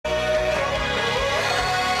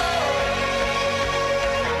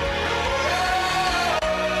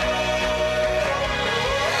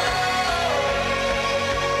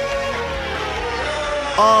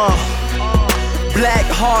Black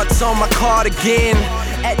hearts on my cardigan.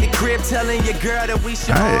 At the crib telling your girl that we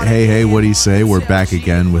should. Hey, what do you say? We're back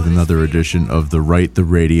again with another edition of the Right the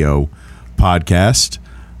Radio podcast.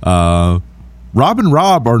 Rob and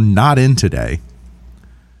Rob are not in today.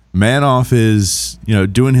 Manoff is,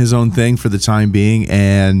 doing his own thing for the time being,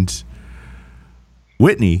 and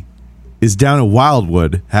Whitney is down at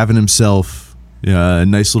Wildwood having himself a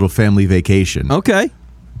nice little family vacation. Okay.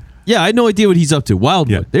 Yeah, I had no idea what he's up to.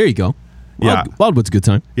 Wildwood. Yeah. There you go. Wildwood's a good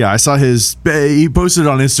time. Yeah, I saw he posted it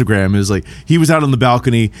on Instagram. It was like he was out on the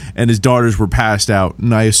balcony and his daughters were passed out,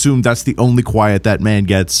 and I assume that's the only quiet that man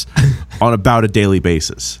gets on about a daily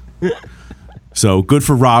basis. So good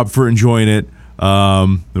for Rob for enjoying it.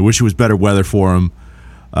 I wish it was better weather for him.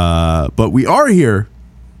 But we are here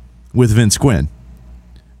with Vince Quinn,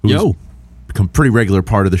 who's become a pretty regular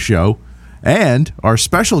part of the show, and our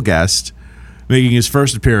special guest making his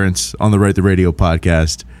first appearance on the Right the Radio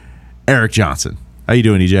podcast, Eric Johnson. How you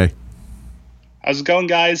doing, EJ? How's it going,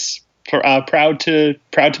 guys? Proud to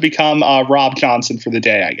become Rob Johnson for the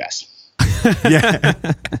day, I guess. Yeah.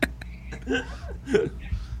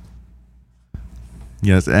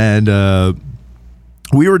 Yes, and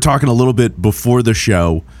we were talking a little bit before the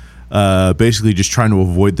show, basically just trying to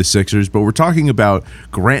avoid the Sixers, but we're talking about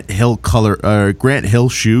Grant Hill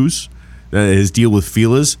shoes, his deal with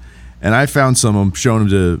Fila's, and I found some. I'm showing them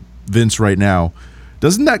to Vince right now.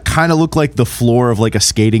 Doesn't that kind of look like the floor of like a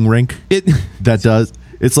skating rink? That does.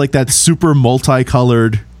 It's like that super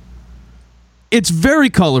multicolored. It's very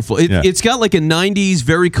colorful. It's got like a 90s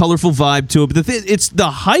very colorful vibe to it. But it's the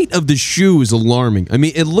height of the shoe is alarming. I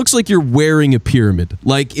mean, it looks like you're wearing a pyramid.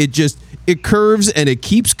 Like it curves and it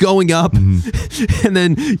keeps going up. Mm-hmm. And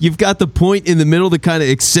then you've got the point in the middle that kind of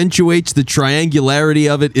accentuates the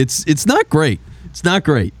triangularity of it. It's not great. It's not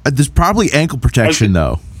great. There's probably ankle protection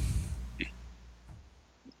though.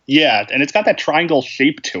 Yeah, and it's got that triangle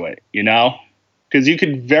shape to it, because you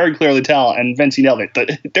can very clearly tell, and Vince, you nailed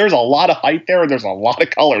it, there's a lot of height there, and there's a lot of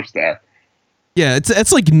colors there. Yeah,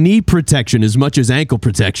 it's like knee protection as much as ankle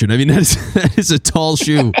protection. I mean, that is a tall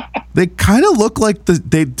shoe. They kind of look like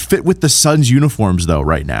they fit with the Suns uniforms, though,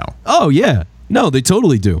 right now. Oh, yeah. No, they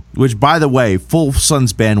totally do. Which, by the way, full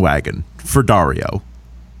Suns bandwagon for Dario.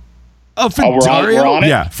 Oh, for Dario? We're on it?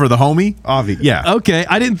 Yeah, for the homie, Avi. Yeah. Okay,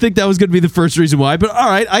 I didn't think that was going to be the first reason why, but all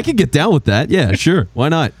right, I can get down with that. Yeah, sure. Why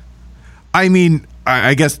not? I mean,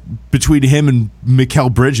 I guess between him and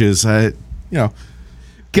Mikal Bridges, God,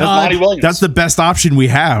 Monty Williams. That's the best option we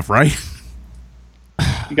have, right?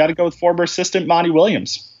 You got to go with former assistant Monty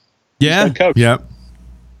Williams. Yeah. Coach. Yep.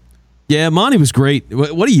 Yeah, Monty was great.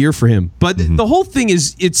 What a year for him. But the whole thing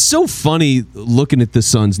is, it's so funny looking at the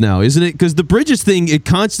Suns now, isn't it? Because the Bridges thing, it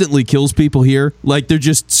constantly kills people here. Like, they're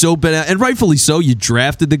just so bad. And rightfully so. You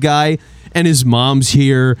drafted the guy, and his mom's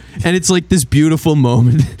here. And it's like this beautiful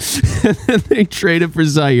moment. And then they trade him for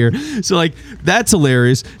Zaire. So, like, that's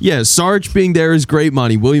hilarious. Yeah, Sarge being there is great.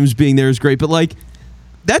 Monty Williams being there is great. But, like,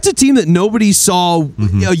 that's a team that nobody saw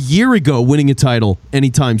a year ago winning a title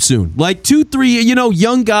anytime soon. Like 2-3,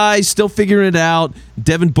 young guys still figuring it out.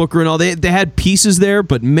 Devin Booker and all. They had pieces there,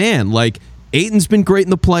 but man, like Ayton's been great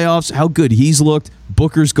in the playoffs. How good he's looked.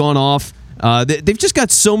 Booker's gone off. They've just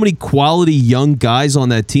got so many quality young guys on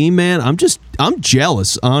that team, man. I'm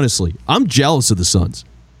jealous, honestly. I'm jealous of the Suns.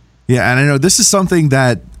 Yeah, and I know this is something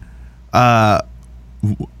that our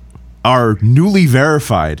newly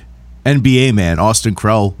verified NBA man Austin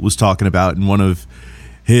Krell was talking about in one of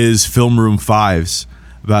his Film Room 5s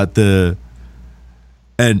about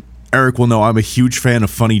and Eric will know I'm a huge fan of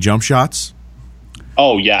funny jump shots.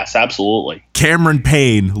 Oh, yes, absolutely. Cameron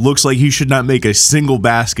Payne looks like he should not make a single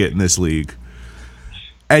basket in this league.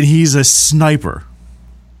 And he's a sniper.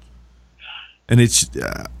 And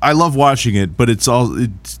I love watching it, but it's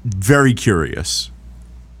very curious.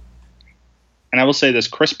 And I will say this,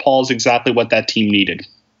 Chris Paul is exactly what that team needed.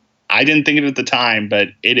 I didn't think it at the time, but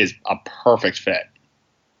it is a perfect fit.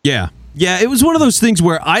 Yeah. Yeah, it was one of those things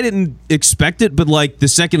where I didn't expect it, but like the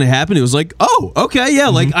second it happened, it was like, oh, okay, yeah,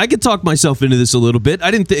 like I could talk myself into this a little bit. I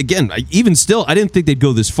didn't even still, I didn't think they'd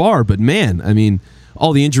go this far, but man, I mean,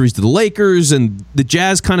 all the injuries to the Lakers and the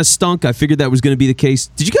Jazz kind of stunk. I figured that was going to be the case.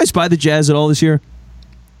 Did you guys buy the Jazz at all this year?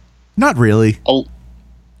 Not really.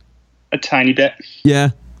 A tiny bit.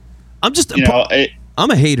 Yeah. I'm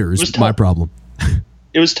a hater is my problem.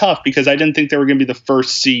 It was tough because I didn't think they were going to be the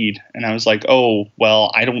first seed. And I was like, oh,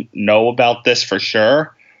 well, I don't know about this for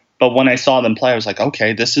sure. But when I saw them play, I was like,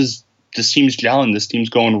 okay, this team's gelling. This team's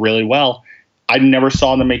going really well. I never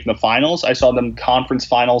saw them making the finals. I saw them conference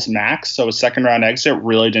finals max. So a second round exit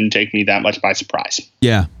really didn't take me that much by surprise.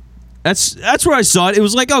 Yeah. That's where I saw it. It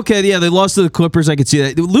was like, okay, yeah, they lost to the Clippers. I could see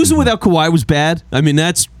that. Losing without Kawhi was bad. I mean,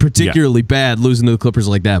 that's particularly bad, losing to the Clippers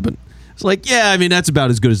like that. But it's like, yeah, I mean, that's about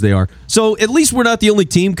as good as they are. So at least we're not the only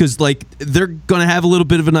team because, like, they're going to have a little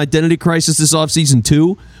bit of an identity crisis this offseason,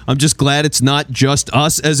 too. I'm just glad it's not just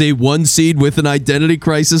us as a 1 seed with an identity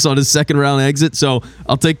crisis on a second-round exit. So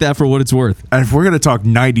I'll take that for what it's worth. And if we're going to talk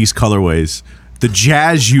 90s colorways, the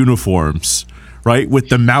Jazz uniforms, right, with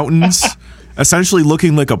the mountains essentially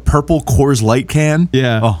looking like a purple Coors Light can.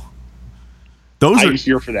 Yeah. Oh, those I'm are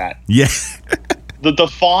here for that. yeah. The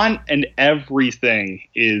font and everything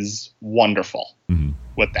is wonderful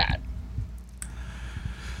with that.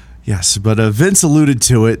 Yes, but Vince alluded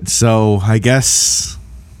to it, so I guess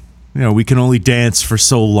we can only dance for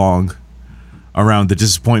so long around the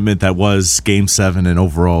disappointment that was Game 7 and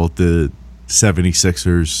overall the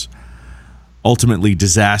 76ers' ultimately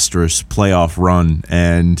disastrous playoff run.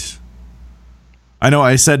 And I know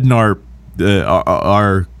I said in our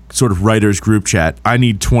sort of writers group chat, I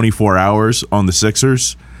need 24 hours on the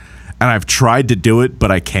Sixers, and I've tried to do it,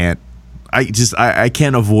 but I can't. I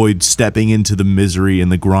can't avoid stepping into the misery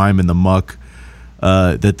and the grime and the muck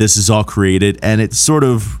that this has all created, and it's sort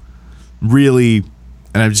of really,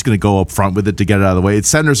 and I'm just going to go up front with it to get it out of the way, it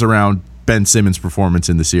centers around Ben Simmons' performance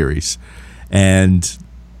in the series. And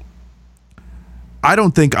I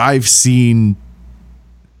don't think I've seen,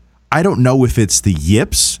 I don't know if it's the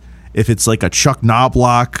yips, if it's like a Chuck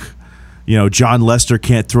Knobloch, John Lester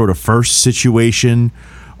can't throw to first situation,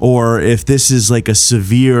 or if this is like a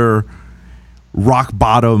severe rock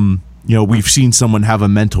bottom, we've seen someone have a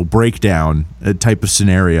mental breakdown type of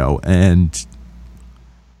scenario. And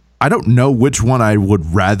I don't know which one I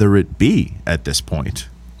would rather it be at this point.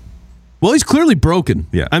 Well, he's clearly broken.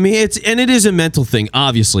 Yeah. I mean, it is a mental thing,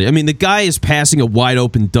 obviously. I mean, the guy is passing a wide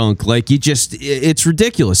open dunk. Like, it's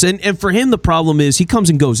ridiculous. And for him, the problem is he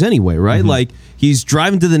comes and goes anyway, right? Mm-hmm. Like, he's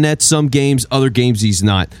driving to the net some games, other games he's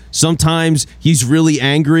not. Sometimes he's really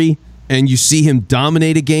angry and you see him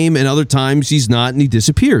dominate a game, and other times he's not and he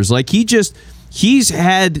disappears. Like, he's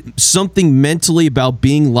had something mentally about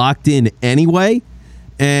being locked in anyway.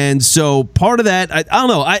 And so part of that, I don't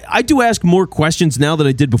know, I do ask more questions now than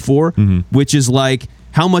I did before, which is like,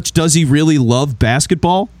 how much does he really love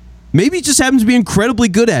basketball? Maybe he just happens to be incredibly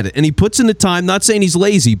good at it, and he puts in the time, not saying he's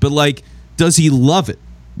lazy, but like, does he love it?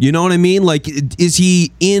 You know what I mean? Like, is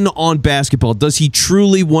he in on basketball? Does he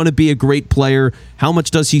truly want to be a great player? How much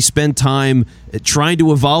does he spend time trying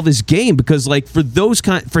to evolve his game? Because like, for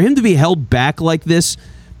him to be held back like this,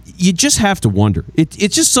 you just have to wonder.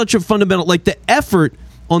 It's just such a fundamental, like, the effort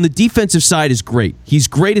on the defensive side is great. He's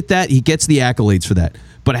great at that. He gets the accolades for that.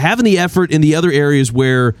 But having the effort in the other areas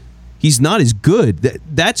where he's not as good,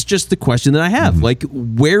 that's just the question that I have. Mm-hmm. Like,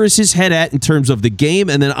 where is his head at in terms of the game?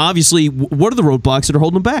 And then, obviously, what are the roadblocks that are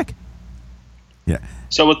holding him back? Yeah.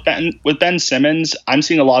 So with Ben Simmons, I'm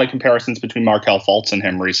seeing a lot of comparisons between Markelle Fultz and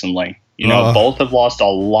him recently. Both have lost a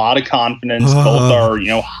lot of confidence. Both are,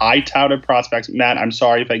 high-touted prospects. Matt, I'm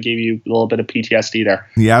sorry if I gave you a little bit of PTSD there.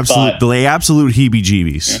 The absolute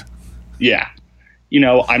heebie-jeebies. Yeah.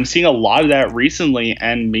 I'm seeing a lot of that recently,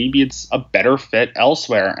 and maybe it's a better fit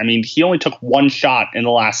elsewhere. I mean, he only took one shot in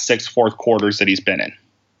the last 6 fourth quarters that he's been in,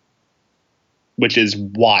 which is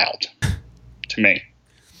wild to me.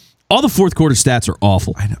 All the fourth quarter stats are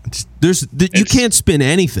awful. I know. You can't spin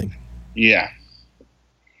anything. Yeah.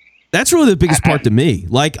 That's really the biggest part to me.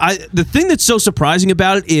 Like, the thing that's so surprising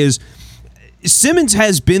about it is Simmons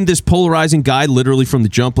has been this polarizing guy literally from the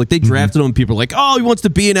jump. Like, they drafted him, and people are like, oh, he wants to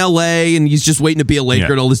be in LA, and he's just waiting to be a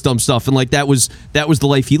Laker and all this dumb stuff. And like, that was the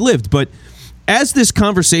life he lived. But as this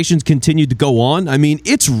conversation's continued to go on, I mean,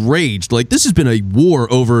 it's raged. Like, this has been a war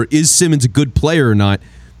over, is Simmons a good player or not?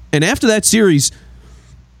 And after that series,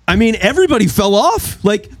 I mean, everybody fell off.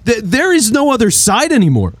 Like, there is no other side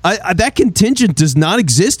anymore. That contingent does not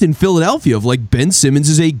exist in Philadelphia of, like, Ben Simmons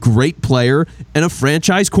is a great player and a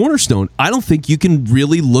franchise cornerstone. I don't think you can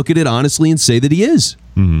really look at it honestly and say that he is.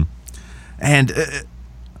 Mm-hmm. And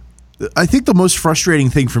I think the most frustrating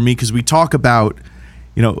thing for me, because we talk about,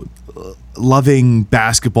 loving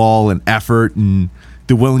basketball and effort and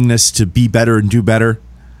the willingness to be better and do better.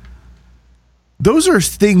 Those are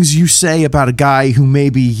things you say about a guy who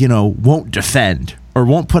maybe, won't defend or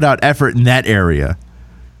won't put out effort in that area.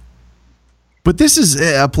 But this is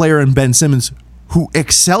a player in Ben Simmons who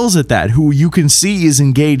excels at that, who you can see is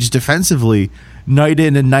engaged defensively night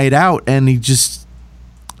in and night out, and he just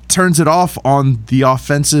turns it off on the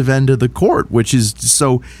offensive end of the court, which is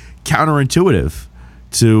so counterintuitive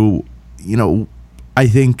to, I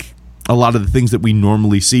think a lot of the things that we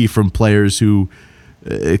normally see from players who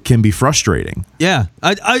it can be frustrating. Yeah.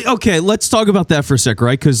 Okay, let's talk about that for a sec,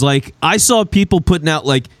 right? Because, like, I saw people putting out,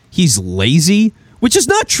 like, he's lazy, which is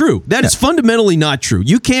not true. That is fundamentally not true.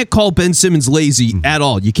 You can't call Ben Simmons lazy at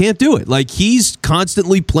all. You can't do it. Like, he's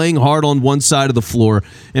constantly playing hard on one side of the floor,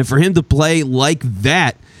 and for him to play like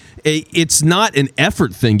that, it's not an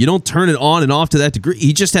effort thing. You don't turn it on and off to that degree.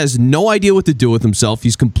 He just has no idea what to do with himself.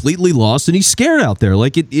 He's completely lost, and he's scared out there.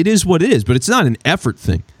 Like, it is what it is, but it's not an effort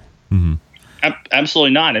thing. Mm-hmm.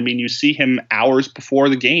 Absolutely not. I mean, you see him hours before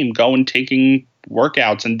the game going, taking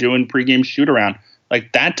workouts and doing pregame shoot-around.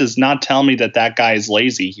 Like, that does not tell me that guy is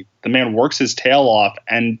lazy. The man works his tail off,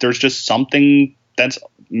 and there's just something that's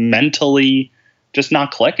mentally just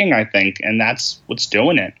not clicking, I think, and that's what's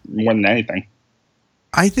doing it more than anything.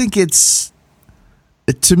 I think it's,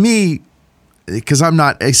 to me, because I'm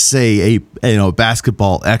not, say, a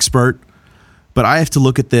basketball expert, but I have to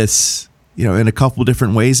look at this, in a couple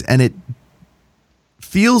different ways, and it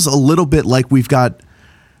feels a little bit like we've got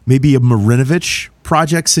maybe a Marinovich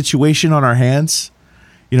project situation on our hands,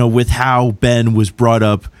 with how Ben was brought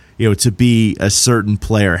up, to be a certain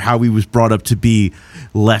player, how he was brought up to be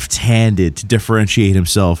left-handed, to differentiate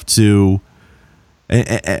himself,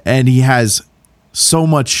 and he has so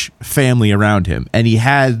much family around him, and he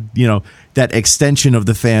had, that extension of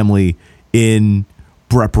the family in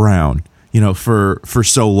Brett Brown, for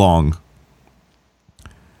so long.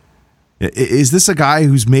 Is this a guy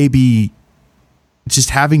who's maybe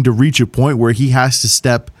just having to reach a point where he has to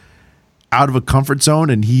step out of a comfort zone,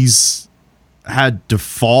 and he's had to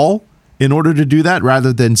fall in order to do that,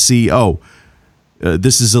 rather than see,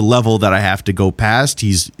 this is a level that I have to go past?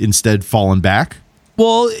 He's instead fallen back?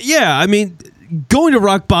 Well, yeah, I mean, going to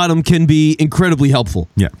rock bottom can be incredibly helpful.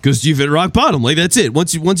 Yeah. Because you've hit rock bottom. Like, that's it.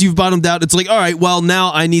 Once you've bottomed out, it's like, all right, well,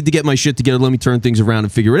 now I need to get my shit together. Let me turn things around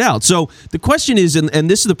and figure it out. So the question is, and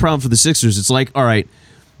this is the problem for the Sixers, it's like, all right,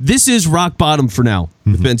 this is rock bottom for now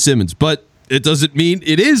with Ben Simmons, but it doesn't mean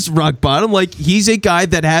it is rock bottom. Like, he's a guy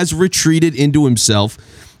that has retreated into himself,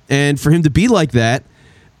 and for him to be like that,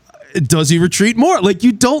 does he retreat more? Like,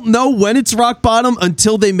 you don't know when it's rock bottom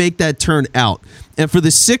until they make that turn out. And for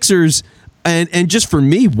the Sixers, and just for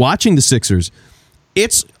me watching the Sixers,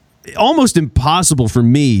 it's almost impossible for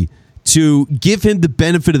me to give him the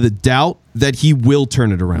benefit of the doubt that he will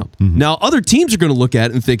turn it around. Now, other teams are going to look at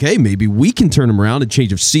it and think, hey, maybe we can turn him around, and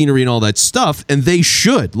change of scenery and all that stuff, and they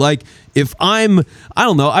should. Like, if I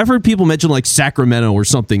don't know, I've heard people mention like Sacramento or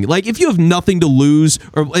something. Like, if you have nothing to lose,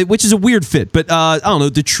 or which is a weird fit, but I don't know,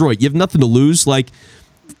 Detroit, you have nothing to lose, like,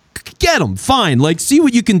 get them, fine. Like, see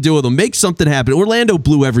what you can do with them. Make something happen. Orlando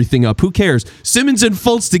blew everything up. Who cares? Simmons and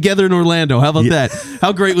Fultz together in Orlando. How about that?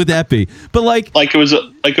 How great would that be? But like it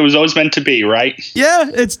was always meant to be, right? Yeah,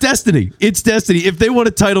 it's destiny. It's destiny. If they won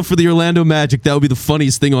a title for the Orlando Magic, that would be the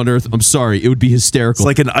funniest thing on earth. I'm sorry, it would be hysterical. It's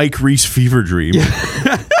like an Ike Reese fever dream.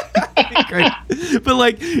 Yeah. Great. But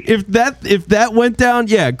like, if that went down,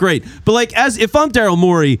 yeah, great. But like, if I'm Daryl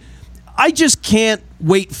Morey, I just can't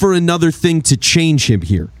wait for another thing to change him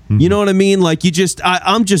here. You know what I mean? Like,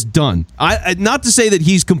 I'm just done. I not to say that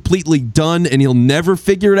he's completely done and he'll never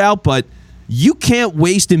figure it out, but you can't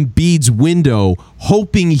waste Embiid's window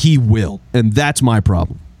hoping he will, and that's my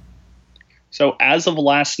problem. So as of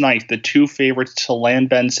last night, the two favorites to land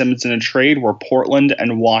Ben Simmons in a trade were Portland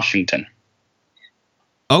and Washington.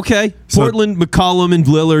 Okay, Portland, McCollum, and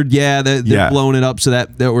Lillard. Yeah, they're blowing it up, so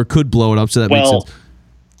that or could blow it up, so that makes sense.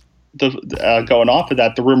 Going off of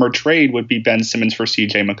that, the rumored trade would be Ben Simmons for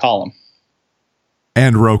C.J. McCollum.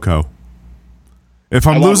 And Rocco. If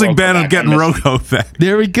I'm losing Ben, I'm getting Rocco back.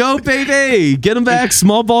 There we go, baby. Get him back.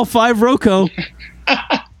 Small ball 5 Rocco.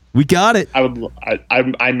 We got it.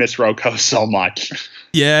 I miss Rocco so much.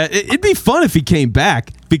 Yeah, it'd be fun if he came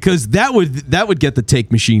back, because that would get the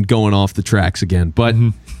take machine going off the tracks again. But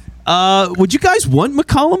would you guys want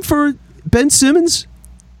McCollum for Ben Simmons?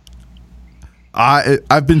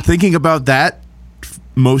 I've been thinking about that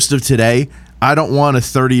most of today. I don't want a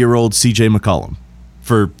 30-year-old CJ McCollum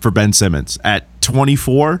for Ben Simmons. At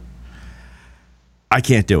 24, I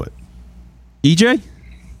can't do it. EJ?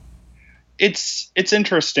 It's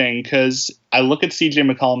interesting because I look at CJ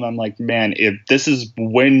McCollum and I'm like, man, if this is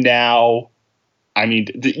win now, I mean,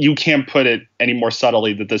 you can't put it any more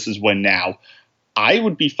subtly that this is win now. I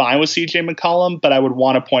would be fine with CJ McCollum, but I would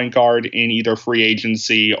want a point guard in either free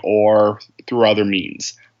agency or through other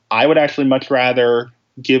means. I would actually much rather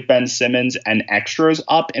give Ben Simmons an extras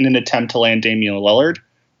up in an attempt to land Damian Lillard,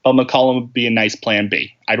 but McCollum would be a nice plan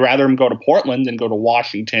B. I'd rather him go to Portland than go to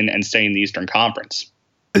Washington and stay in the Eastern Conference.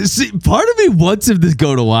 See, part of me wants him to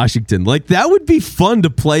go to Washington. Like, that would be fun to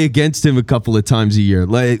play against him a couple of times a year.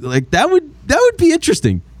 Like that would be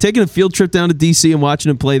interesting. Taking a field trip down to DC and watching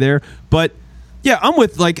him play there. But yeah, I'm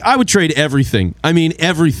with, like, I would trade everything. I mean,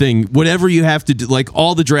 everything, whatever you have to do, like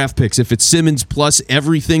all the draft picks. If it's Simmons plus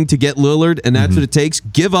everything to get Lillard, and that's what it takes,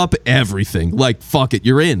 give up everything. Like, fuck it,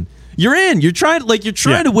 you're in. You're in. You're trying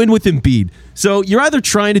to win with Embiid. So you're either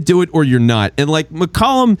trying to do it or you're not. And like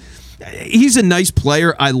McCollum, he's a nice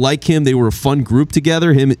player. I like him. They were a fun group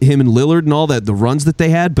together, him and Lillard and all that, the runs that they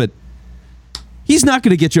had, but he's not going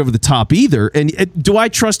to get you over the top either. And do I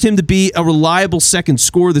trust him to be a reliable second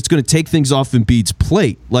scorer that's going to take things off Embiid's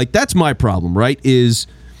plate? Like, that's my problem, right? Is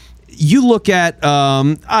you look at,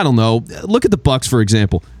 I don't know, look at the Bucks, for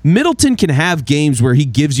example. Middleton can have games where he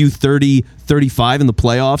gives you 30, 35 in the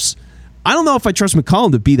playoffs. I don't know if I trust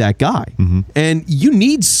McCollum to be that guy. And you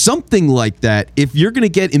need something like that if you're going to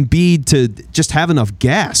get Embiid to just have enough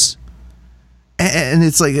gas. And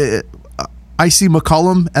it's like, I see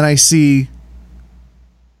McCollum and I see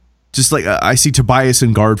just like, I see Tobias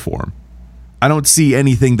in guard form. I don't see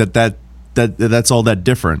anything that's all that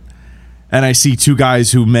different. And I see two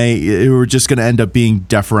guys who are just going to end up being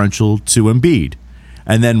deferential to Embiid.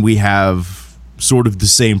 And then we have sort of the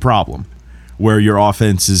same problem, where your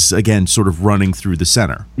offense is, again, sort of running through the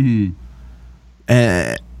center. And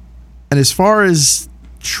as far as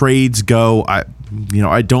trades go, I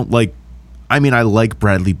like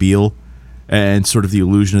Bradley Beal and sort of the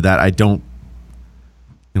illusion of that. I don't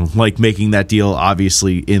like making that deal,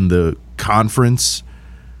 obviously, in the conference,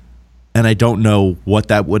 and I don't know what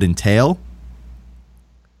that would entail.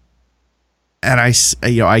 And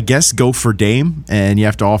I guess go for Dame, and you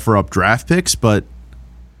have to offer up draft picks, but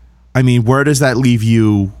I mean, where does that leave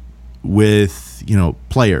you with,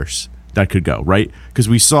 players that could go, right? Because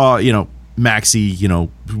we saw, Maxey,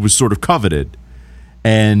 was sort of coveted,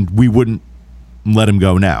 and we wouldn't let him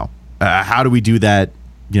go now. How do we do that,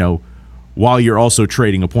 while you're also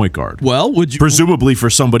trading a point guard? Well, presumably for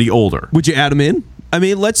somebody older. Would you add him in? I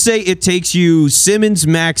mean, let's say it takes you Simmons,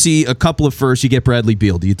 Maxey, a couple of firsts, you get Bradley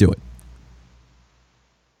Beal. Do you do it?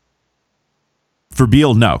 For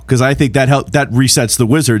Beal, no, because I think that resets the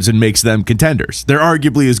Wizards and makes them contenders. They're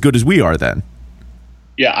arguably as good as we are then.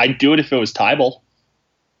 Yeah, I'd do it if it was Thibault.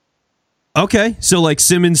 Okay, so like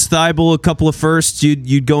Simmons, Thibault, a couple of firsts,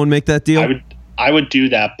 you'd go and make that deal? I would do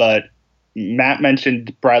that, but Matt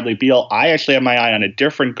mentioned Bradley Beal. I actually have my eye on a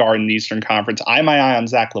different guard in the Eastern Conference. I have my eye on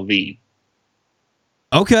Zach LaVine.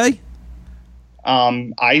 Okay.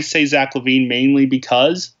 I say Zach LaVine mainly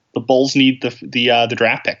because the Bulls need the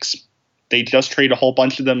draft picks. They just trade a whole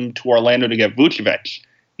bunch of them to Orlando to get Vucevic.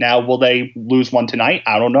 Now, will they lose one tonight?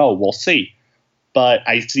 I don't know. We'll see. But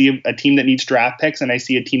I see a team that needs draft picks, and I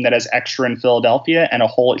see a team that has extra in Philadelphia and a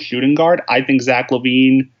hole at shooting guard. I think Zach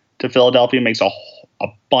LaVine to Philadelphia makes a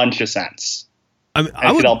bunch of sense. I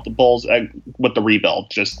could help the Bulls with the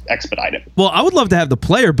rebuild, just expedite it. Well, I would love to have the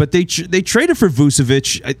player, but they traded for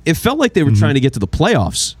Vucevic. It felt like they were trying to get to the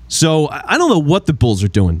playoffs. So I don't know what the Bulls are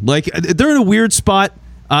doing. Like, they're in a weird spot.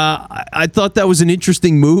 I thought that was an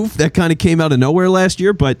interesting move that kind of came out of nowhere last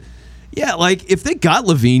year, but yeah, like if they got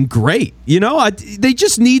LaVine, great. They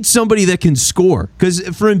just need somebody that can score, because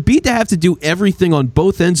for Embiid to have to do everything on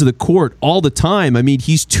both ends of the court all the time, I mean,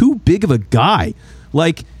 he's too big of a guy.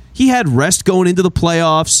 Like, he had rest going into the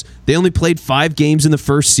playoffs. They only played 5 games in the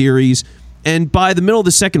first series, and by the middle of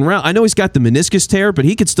the second round, I know he's got the meniscus tear, but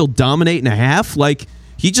he could still dominate in a half. Like,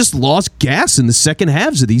 he just lost gas in the second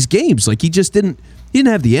halves of these games. Like, he didn't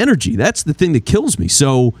have the energy. That's the thing that kills me.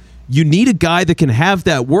 So you need a guy that can have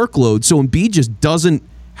that workload, so Embiid just doesn't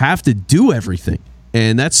have to do everything.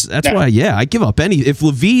 And that's why, I give up any. If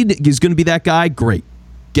LaVine is going to be that guy, great.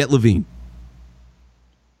 Get LaVine.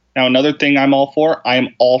 Now, another thing I am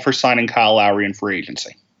all for signing Kyle Lowry in free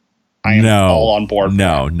agency. I am all on board.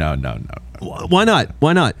 No. Why not?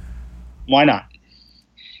 Why not? Why not?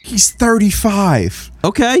 He's 35.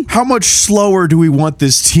 Okay. How much slower do we want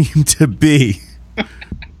this team to be?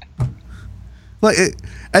 Like,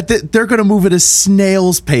 they're going to move at a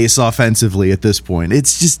snail's pace offensively at this point.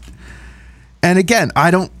 It's just, and again, I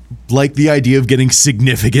don't like the idea of getting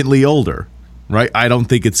significantly older, right? I don't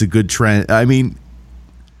think it's a good trend. I mean,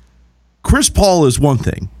 Chris Paul is one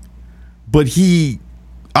thing, but he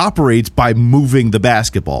operates by moving the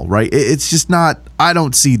basketball, right? It's just not, I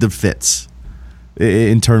don't see the fits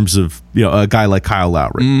in terms of, a guy like Kyle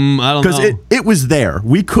Lowry. I don't know. Because it was there.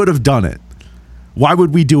 We could have done it. Why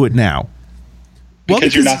would we do it now?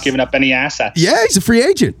 Because you're not giving up any assets. Yeah, he's a free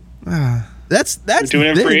agent. That's you're doing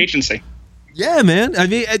it in free agency. Yeah, man. I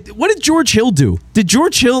mean, what did George Hill do? Did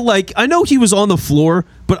George Hill, I know he was on the floor,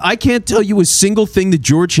 but I can't tell you a single thing that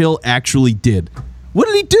George Hill actually did. What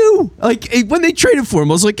did he do? Like, when they traded for him,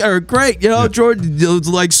 I was like, all right, great. George,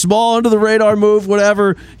 like, small under the radar move,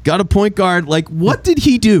 whatever. Got a point guard. Like, what did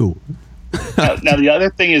he do? Now, the other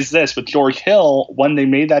thing is this. With George Hill, when they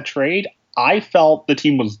made that trade, I felt the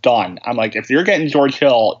team was done. I'm like, if you're getting George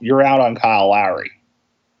Hill, you're out on Kyle Lowry.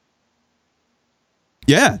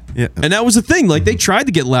 Yeah. And that was the thing. Like, they tried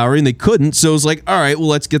to get Lowry and they couldn't. So it was like, all right, well,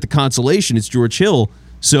 let's get the consolation. It's George Hill.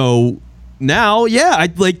 So now,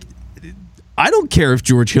 I don't care if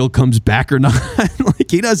George Hill comes back or not.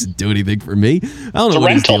 Like, he doesn't do anything for me. I don't know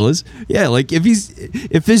what his deal is. Yeah, like, if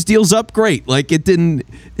his deal's up, great. Like,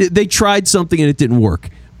 they tried something and it didn't work.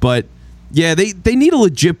 But yeah, they need a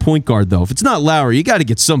legit point guard though. If it's not Lowry, you got to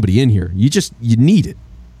get somebody in here. You need it.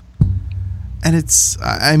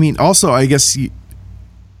 And also, I guess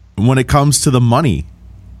when it comes to the money,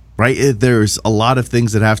 right? There's a lot of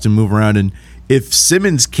things that have to move around, and if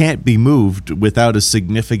Simmons can't be moved without a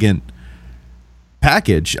significant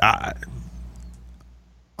package, I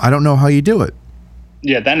don't know how you do it.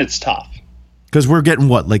 Yeah, then it's tough. Because we're getting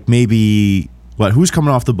who's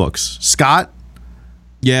coming off the books? Scott?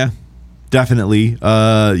 Yeah. Definitely.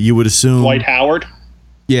 You would assume Dwight Howard?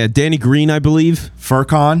 Yeah, Danny Green, I believe.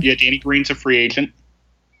 Furkan? Yeah, Danny Green's a free agent.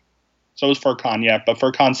 So is Furkan, yeah, but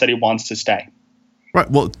Furkan said he wants to stay. Right.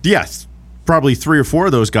 Well, yes. Probably 3 or 4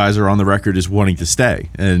 of those guys are on the record as wanting to stay.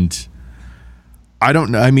 And I don't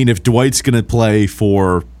know. I mean, if Dwight's going to play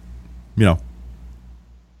for,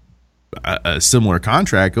 a similar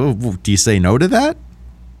contract, do you say no to that?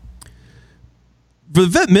 For the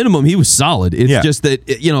vet minimum, he was solid. It's just that,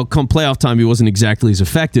 come playoff time, he wasn't exactly as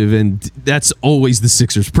effective, and that's always the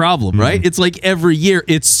Sixers' problem, right? It's like every year,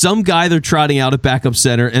 it's some guy they're trotting out at backup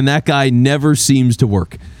center, and that guy never seems to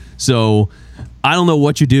work. So I don't know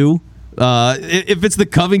what you do. If it's the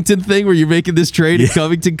Covington thing where you're making this trade and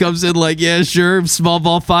Covington comes in like, yeah, sure, small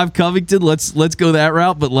ball 5 Covington, let's go that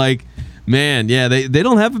route. But like, man, yeah, they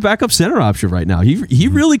don't have a backup center option right now. He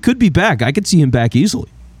really could be back. I could see him back easily.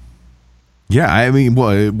 Yeah, I mean,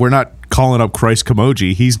 we're not calling up Christ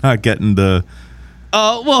Kamoji. He's not getting the.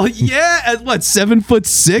 Well, yeah, at what,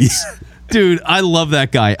 7'6"? Yeah. Dude, I love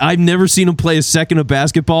that guy. I've never seen him play a second of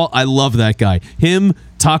basketball. I love that guy. Him,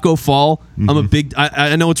 Taco Fall. Mm-hmm. I'm a big.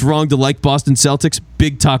 I know it's wrong to like Boston Celtics.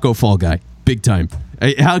 Big Taco Fall guy, big time.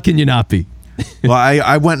 How can you not be? Well,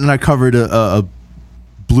 I went and I covered a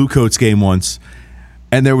Blue Coats game once,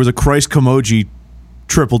 and there was a Christ Kamoji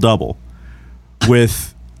triple double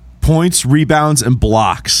with points, rebounds, and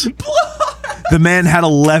blocks. The man had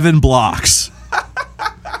 11 blocks.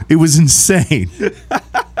 It was insane.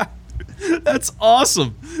 That's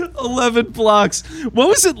awesome. 11 blocks. What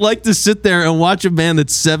was it like to sit there and watch a man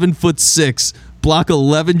that's 7'6" block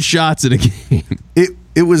 11 shots in a game?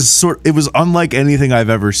 It was unlike anything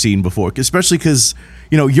I've ever seen before, especially because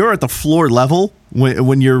you're at the floor level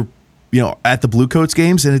when you're at the Blue Coats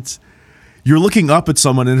games, and you're looking up at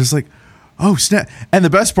someone and it's like, oh snap! And the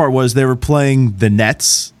best part was they were playing the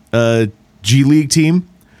Nets G League team,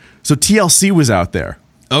 so TLC was out there.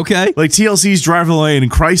 Okay, like TLC's driving the lane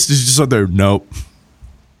and Christ is just out there. Nope.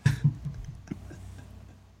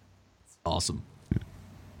 Awesome.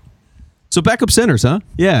 So backup centers, huh?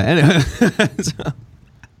 Yeah. Anyway.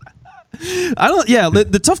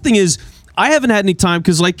 The tough thing is I haven't had any time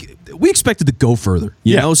because we expected to go further,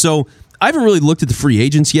 you know. So I haven't really looked at the free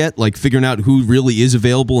agents yet, like figuring out who really is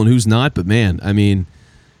available and who's not. But man, I mean,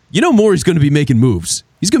 Morey's going to be making moves.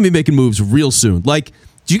 He's going to be making moves real soon. Like,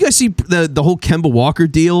 do you guys see the whole Kemba Walker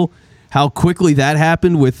deal? How quickly that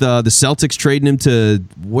happened with the Celtics trading him to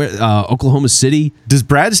Oklahoma City? Does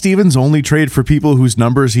Brad Stevens only trade for people whose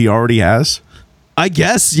numbers he already has? I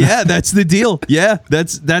guess, yeah, that's the deal. Yeah,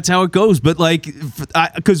 that's how it goes. But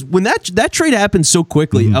because when that trade happened so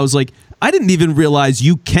quickly, I was like, I didn't even realize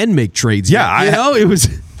you can make trades. Yeah,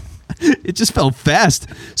 it just felt fast.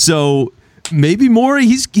 So maybe Morey,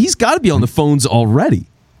 he's got to be on the phones already.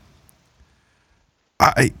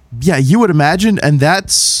 You would imagine, and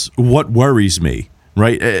that's what worries me,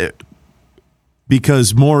 right?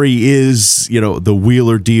 Because Morey is, the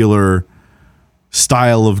wheeler dealer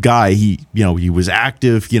style of guy. He was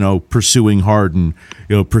active, pursuing Harden,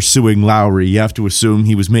 pursuing Lowry. You have to assume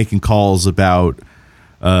he was making calls about,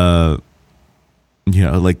 like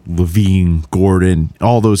Levine, Gordon,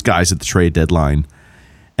 all those guys at the trade deadline.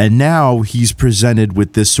 And now he's presented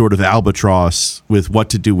with this sort of albatross with what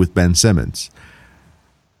to do with Ben Simmons.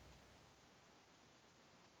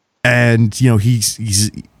 And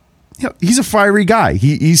he's a fiery guy.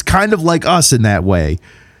 He's kind of like us in that way.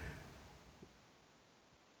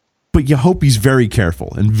 But but you hope he's very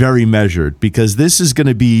careful and very measured, because this is going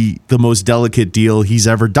to be the most delicate deal he's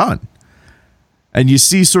ever done. And you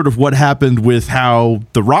see sort of what happened with how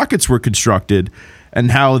the Rockets were constructed and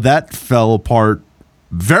how that fell apart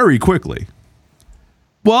very quickly.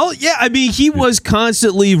 Well, yeah, I mean, he was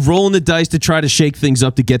constantly rolling the dice to try to shake things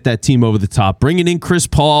up to get that team over the top. Bringing in Chris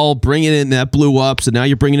Paul, bringing in that blew up, so now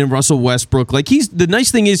you're bringing in Russell Westbrook. Like, the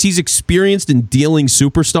nice thing is he's experienced in dealing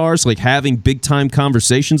superstars, like having big-time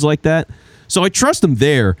conversations like that. So I trust him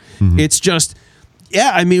there. Mm-hmm. It's just,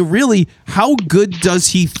 yeah, I mean, really, how good does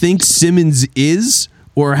he think Simmons is,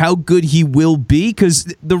 or how good he will be? Because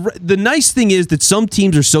the nice thing is that some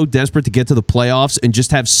teams are so desperate to get to the playoffs and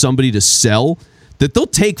just have somebody to sell that they'll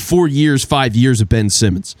take 4 years, 5 years of Ben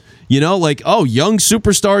Simmons. You know, like, oh, young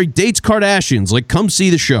superstar, he dates Kardashians. Like, come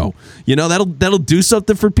see the show. You know, that'll do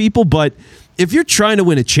something for people. But if you're trying to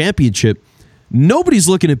win a championship, nobody's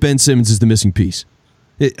looking at Ben Simmons as the missing piece.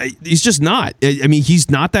 He's just not. I mean,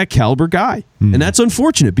 he's not that caliber guy, and that's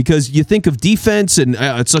unfortunate because you think of defense, and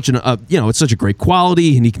it's such a great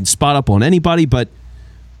quality, and he can spot up on anybody. But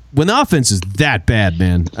when the offense is that bad,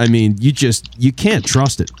 man, I mean, you can't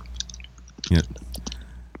trust it. Yeah.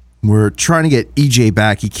 We're trying to get EJ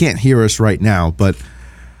back. He can't hear us right now, but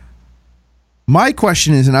my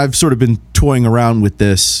question is, and I've sort of been toying around with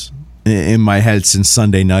this in my head since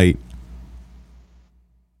Sunday night,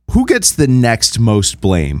 who gets the next most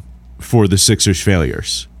blame for the Sixers'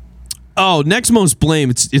 failures? Oh, next most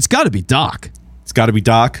blame, it's got to be Doc. It's got to be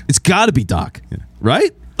Doc? It's got to be Doc,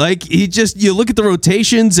 right? Like, you look at the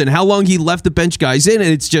rotations and how long he left the bench guys in,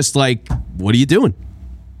 and it's just like, what are you doing?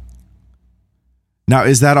 Now,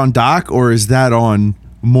 is that on Doc, or is that on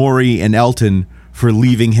Morey and Elton for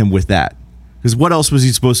leaving him with that? Because what else was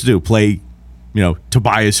he supposed to do? Play,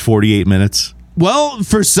 Tobias 48 minutes? Well,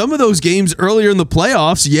 for some of those games earlier in the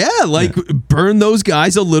playoffs, burn those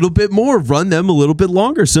guys a little bit more, run them a little bit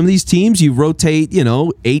longer. Some of these teams, you rotate,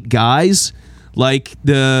 8 guys. Like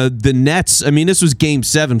the Nets, I mean, this was game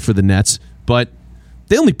 7 for the Nets, but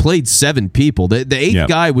they only played 7 people. The 8th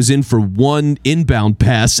guy was in for 1 inbound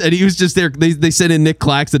pass, and he was just there. They sent in Nick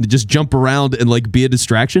Claxton to just jump around and like be a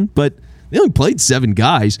distraction, but they only played 7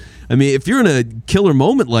 guys. I mean, if you're in a killer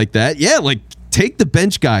moment like that, take the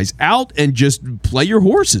bench guys out and just play your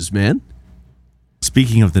horses, man.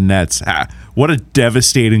 Speaking of the Nets, what a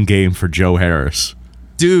devastating game for Joe Harris.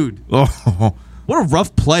 Dude, what a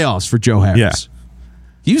rough playoffs for Joe Harris. Yeah.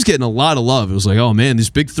 He was getting a lot of love. It was like, oh, man,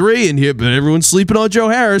 this big 3 in here, but everyone's sleeping on Joe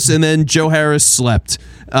Harris, and then Joe Harris slept.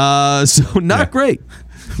 So not great.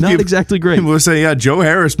 Not exactly great. People were saying, Joe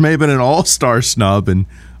Harris may have been an all-star snub, and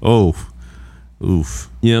oof.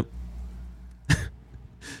 Yep.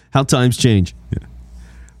 How times change. Yeah.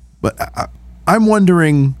 But I'm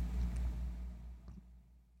wondering,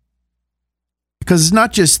 because it's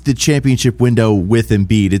not just the championship window with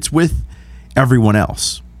Embiid, it's with everyone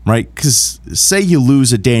else. Right? Because say you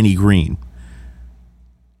lose a Danny Green.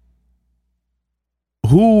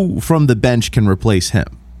 Who from the bench can replace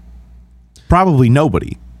him? Probably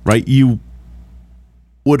nobody, right? You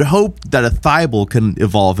would hope that a Thibault can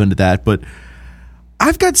evolve into that, but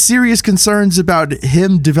I've got serious concerns about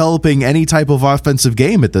him developing any type of offensive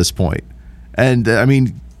game at this point. And, I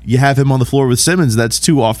mean, you have him on the floor with Simmons. That's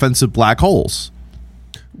 2 offensive black holes.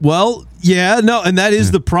 Well, and that is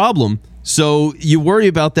the problem. So you worry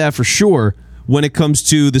about that for sure when it comes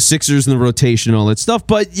to the Sixers and the rotation and all that stuff.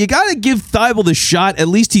 But you got to give Thibault the shot. At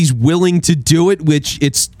least he's willing to do it, which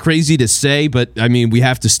it's crazy to say. But, I mean, we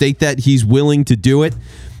have to state that he's willing to do it.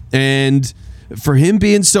 And for him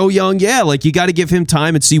being so young, you got to give him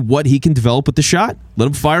time and see what he can develop with the shot. Let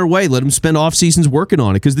him fire away. Let him spend off seasons working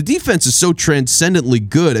on it because the defense is so transcendently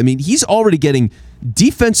good. I mean, he's already getting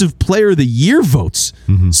Defensive Player of the Year votes.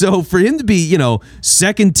 Mm-hmm. So for him to be,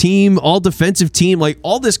 second team, all defensive team, like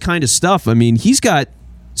all this kind of stuff, I mean, he's got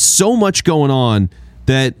so much going on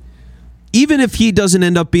that even if he doesn't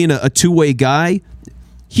end up being a two-way guy,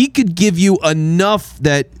 he could give you enough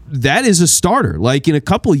that is a starter. Like in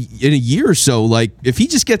a year or so, like if he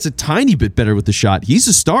just gets a tiny bit better with the shot, he's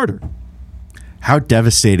a starter. How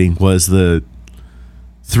devastating was the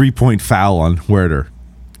 3-point foul on Huerter?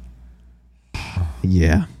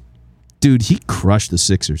 Yeah. Dude, he crushed the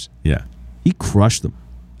Sixers. Yeah. He crushed them.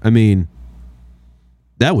 I mean,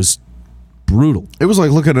 that was brutal. It was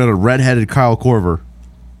like looking at a redheaded Kyle Korver.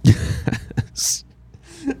 That's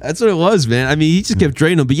what it was, man. I mean, he just kept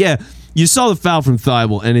draining them. But you saw the foul from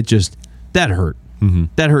Thibault, and that hurt. Mm-hmm.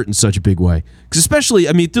 That hurt in such a big way. Because especially,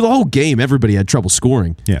 I mean, through the whole game, everybody had trouble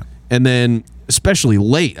scoring. Yeah. And then, especially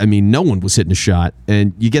late, I mean, no one was hitting a shot.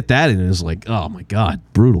 And you get that, and it's like, oh, my God,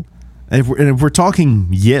 brutal. And if we're talking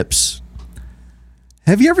yips,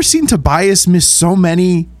 Have you ever seen Tobias miss so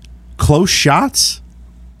many close shots?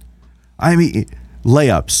 I mean,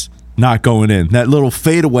 layups not going in. That little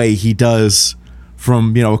fadeaway he does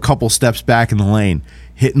from, a couple steps back in the lane,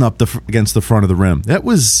 hitting up against the front of the rim. That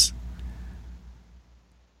was,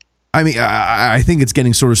 I think it's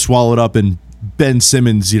getting sort of swallowed up in Ben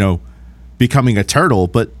Simmons, becoming a turtle,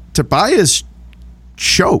 but Tobias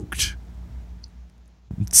choked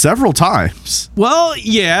several times. Well,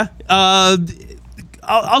 yeah.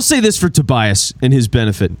 I'll say this for Tobias and his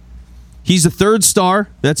benefit. He's a third star.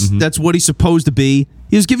 That's what he's supposed to be.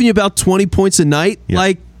 He was giving you about 20 points a night. Yeah.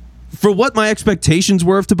 Like, for what my expectations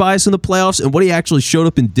were of Tobias in the playoffs and what he actually showed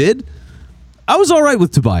up and did, I was all right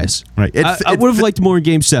with Tobias. Right. I would have liked more in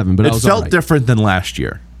Game 7, but I was all right. It felt different than last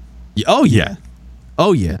year. Oh, yeah.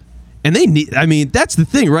 Oh, yeah. And that's the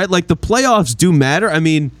thing, right? Like, the playoffs do matter.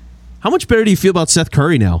 How much better do you feel about Seth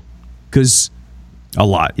Curry now? Because... A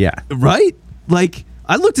lot, yeah. Right? Like,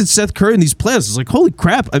 I looked at Seth Curry in these playoffs. I was like, holy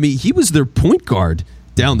crap. He was their point guard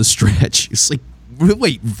down the stretch. It's like,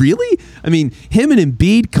 wait, really? Him and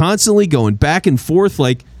Embiid constantly going back and forth.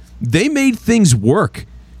 Like, they made things work.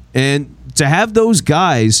 And to have those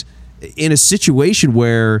guys in a situation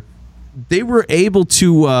where they were able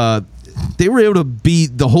to be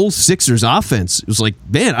the whole Sixers offense. It was like,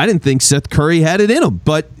 man, I didn't think Seth Curry had it in him,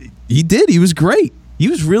 but he did. He was great. He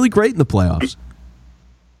was really great in the playoffs.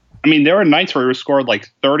 There were nights where he scored like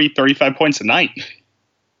 30, 35 points a night.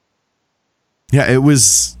 Yeah, it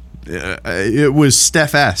was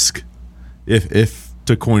Steph-esque, if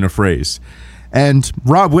to coin a phrase. And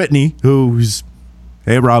Rob Whitney, who's,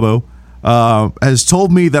 hey, Robbo, has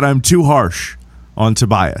told me that I'm too harsh on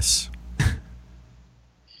Tobias.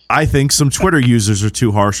 I think some Twitter users are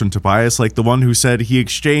too harsh on Tobias, like the one who said he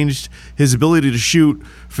exchanged his ability to shoot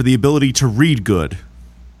for the ability to read good.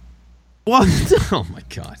 What? Oh, my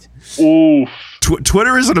God. Ooh.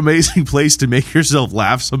 Twitter is an amazing place to make yourself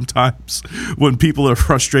laugh sometimes when people are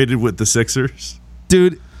frustrated with the Sixers.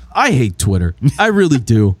 Dude, I hate Twitter. I really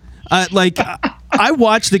do. I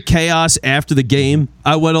watched the chaos after the game.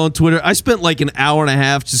 I went on Twitter. I spent like an hour and a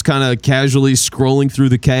half just kind of casually scrolling through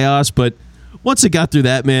the chaos, but once I got through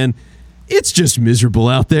that, man, it's just miserable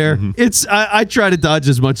out there. Mm-hmm. I try to dodge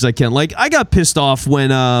as much as I can. Like, I got pissed off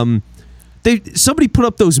when somebody put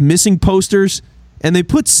up those missing posters, and they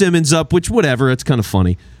put Simmons up, which, whatever, it's kind of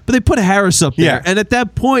funny. But they put Harris up there, yeah. And at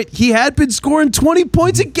that point, he had been scoring 20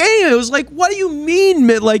 points a game. It was like, what do you mean,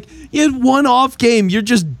 man? Like, you had one off game. You're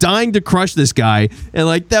just dying to crush this guy. And,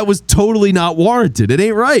 like, that was totally not warranted. It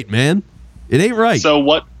ain't right, man. It ain't right. So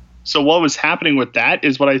what was happening with that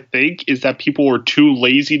is what I think is that people were too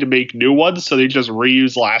lazy to make new ones, so they just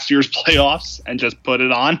reused last year's playoffs and just put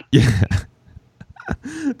it on. Yeah.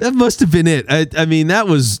 That must have been it. That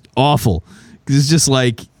was awful. It's just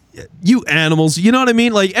like, you animals, you know what I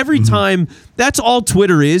mean? Like, every time, that's all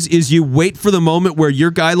Twitter is you wait for the moment where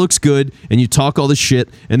your guy looks good and you talk all this shit,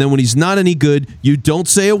 and then when he's not any good, you don't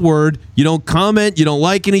say a word, you don't comment, you don't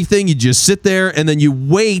like anything, you just sit there, and then you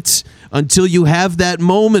wait until you have that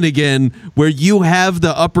moment again where you have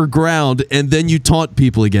the upper ground, and then you taunt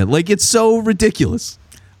people again. Like, it's so ridiculous.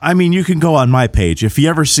 You can go on my page. If you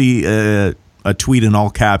ever see a tweet in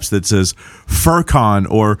all caps that says Furcon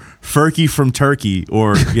or Furky from Turkey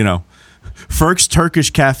or, Furk's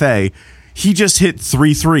Turkish Cafe, he just hit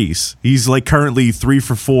 3 threes. He's like currently 3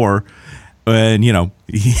 for 4. And,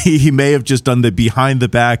 he may have just done the behind the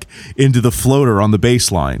back into the floater on the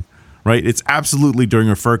baseline, right? It's absolutely during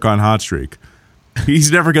a Furcon hot streak.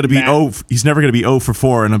 He's never going to be he's never going to be 0 for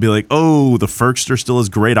 4. And I'll be like, oh, the Furkster still has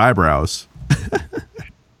great eyebrows.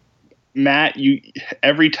 Matt,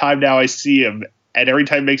 every time now I see him, and every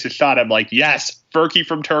time he makes a shot, I'm like, yes, Furky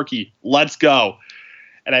from Turkey, let's go.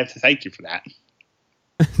 And I have to thank you for that.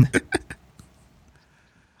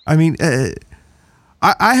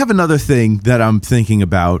 I have another thing that I'm thinking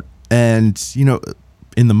about. And,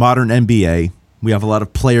 in the modern NBA, we have a lot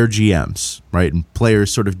of player GMs, right? And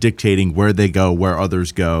players sort of dictating where they go, where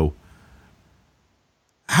others go.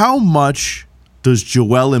 How much does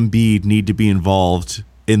Joel Embiid need to be involved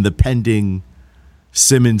in the pending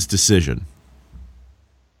Simmons decision?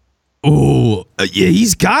 Oh, yeah,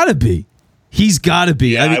 he's got to be. He's got to be.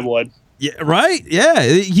 Yeah, I would. Yeah, right? Yeah,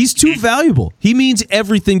 he's too valuable. He means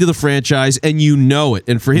everything to the franchise, and you know it.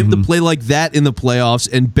 And for him to play like that in the playoffs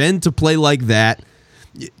and Ben to play like that,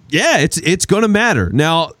 yeah, it's going to matter.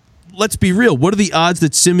 Now, let's be real. What are the odds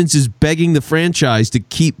that Simmons is begging the franchise to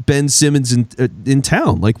keep Ben Simmons in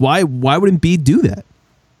town? Like, why would Embiid do that?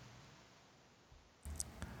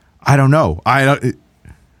 I don't know.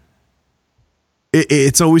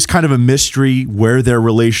 It's always kind of a mystery where their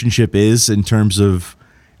relationship is in terms of,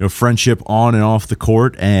 friendship on and off the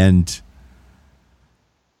court, and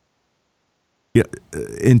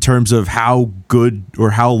in terms of how good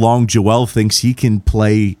or how long Joel thinks he can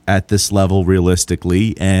play at this level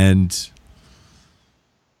realistically, and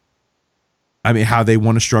I mean how they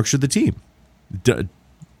want to structure the team.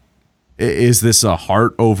 Is this a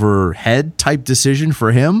heart over head type decision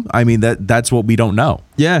for him? I mean that's what we don't know.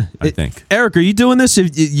 Yeah, I think. Eric, are you doing this, or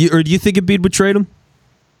do you think Embiid would trade him?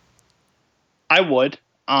 I would,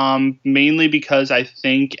 mainly because I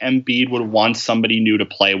think Embiid would want somebody new to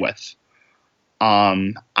play with.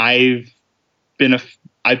 I've been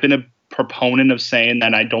a proponent of saying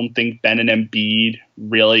that I don't think Ben and Embiid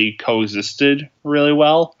really coexisted really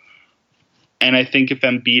well. And I think if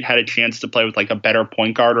Embiid had a chance to play with like a better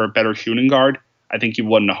point guard or a better shooting guard, I think he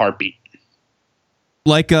would in a heartbeat.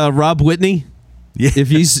 Like Rob Whitney? Yeah. If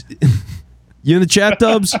he's you in the chat,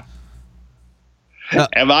 Dubs?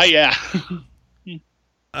 Am I? Yeah.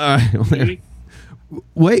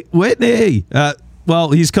 Wait, Whitney.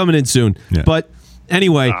 Well, he's coming in soon. Yeah. But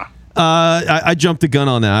anyway, I jumped the gun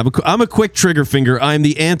on that. I'm a quick trigger finger. I'm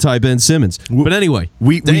the anti-Ben Simmons. But anyway,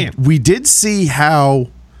 we did see how,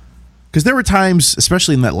 because there were times,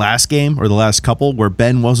 especially in that last game or the last couple, where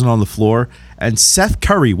Ben wasn't on the floor and Seth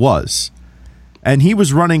Curry was. And he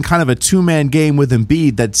was running kind of a two-man game with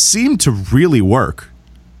Embiid that seemed to really work.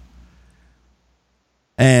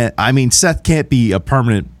 And I mean, Seth can't be a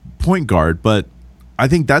permanent point guard, but I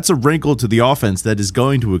think that's a wrinkle to the offense that is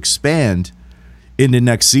going to expand into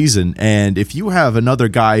next season. And if you have another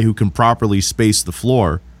guy who can properly space the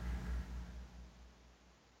floor,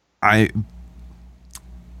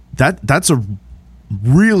 that's a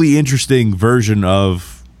really interesting version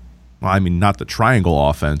of, well, I mean, not the triangle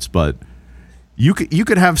offense, but you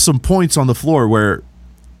could have some points on the floor where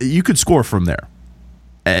you could score from there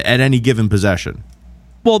at any given possession.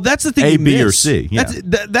 Well, that's the thing A, you B, miss. or C. Yeah.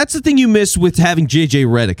 That's the thing you miss with having J.J.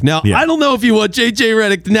 Redick. Now, Yeah. I don't know if you want J.J.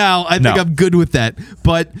 Redick now. I think No. I'm good with that.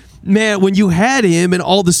 But, man, when you had him and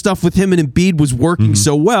all the stuff with him and Embiid was working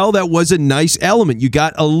so well, that was a nice element. You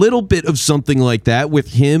got a little bit of something like that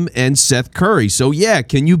with him and Seth Curry. So, yeah,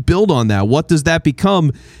 can you build on that? What does that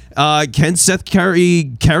become? Can Seth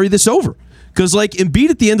Curry carry this over? Because, like,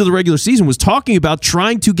 Embiid at the end of the regular season was talking about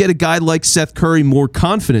trying to get a guy like Seth Curry more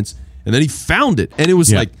confidence, and then he found it. And it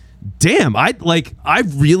was like, damn, I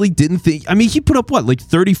really didn't think. I mean, he put up, what, like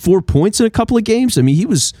 34 points in a couple of games? I mean,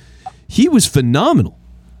 he was phenomenal.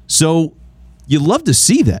 So you love to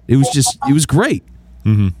see that. It was great.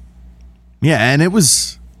 Mm-hmm. Yeah, and it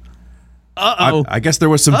was. Uh-oh. I guess there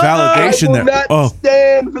was some validation I will there. not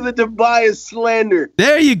stand for the Tobias slander.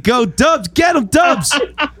 There you go, Dubs. Get him, Dubs.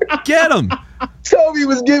 Get him. Toby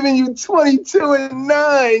was giving you 22 and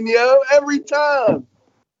 9, yo, every time.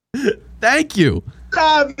 Thank you.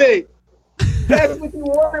 Stop it. That's what you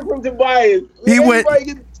wanted from Tobias. He went- Everybody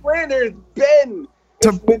getting slander is Ben.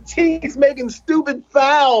 It's Matisse making stupid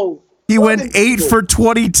fouls. He went 8 for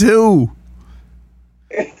 22.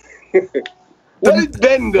 Where did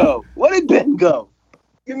Ben go?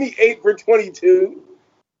 Give me 8 for 22.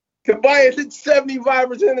 Tobias hit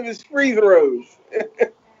 75% of his free throws.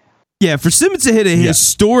 Yeah, for Simmons to hit a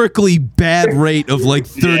historically bad rate of like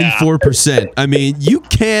 34%. I mean, you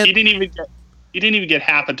can't. He didn't even get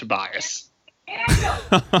half of Tobias.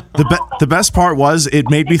 The best part was it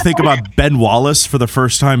made me think about Ben Wallace for the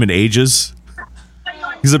first time in ages.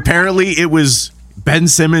 Because apparently it was Ben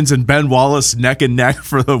Simmons and Ben Wallace neck and neck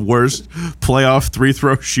for the worst playoff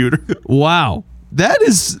three-throw shooter. Wow.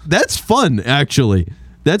 That's fun, actually.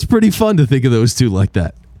 That's pretty fun to think of those two like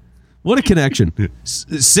that. What a connection.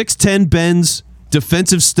 6'10 Bens,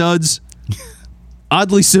 defensive studs,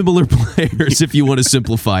 oddly similar players if you want to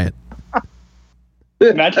simplify it.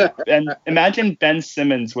 Imagine Ben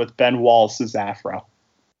Simmons with Ben Wallace's afro.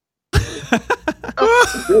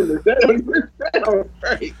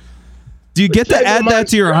 Do you get to add that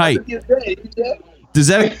to your height? Does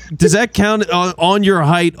that count on your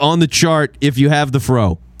height on the chart if you have the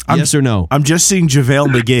fro? Yes or no? I'm just seeing JaVale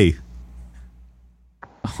McGee.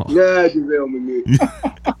 Nah, JaVale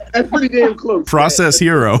McGee. That's pretty damn close. Process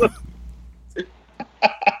hero.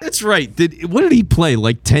 That's right. What did he play?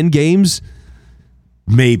 Like 10 games?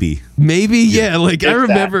 Maybe. Yeah. Like I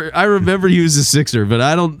remember he was a Sixer, but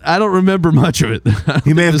I don't remember much of it.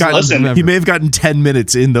 He may have gotten 10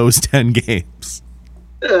 minutes in those 10 games.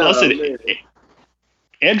 Listen,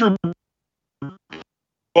 Andrew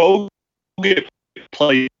Bogut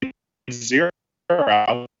played 0.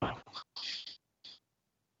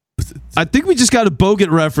 I think we just got a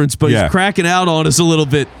Bogut reference, but he's cracking out on us a little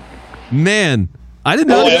bit. Man, I didn't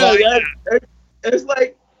know. It's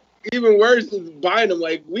like even worse is Bynum.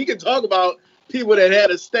 Like we can talk about people that had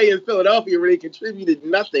to stay in Philadelphia where they contributed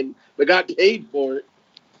nothing but got paid for it.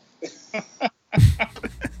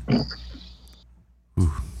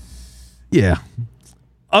 Yeah.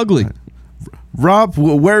 Ugly. Rob,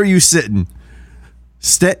 where are you sitting?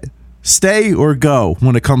 Stay or go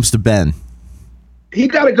when it comes to Ben? He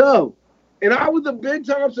got to go. And I was a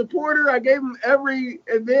big-time supporter. I gave him every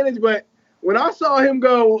advantage. But when I saw him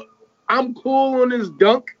go, I'm cool on this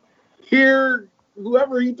dunk here,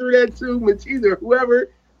 whoever he threw that to, Matisse or whoever,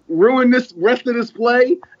 ruined this rest of this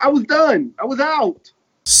play, I was done. I was out.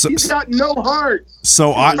 He's got no heart.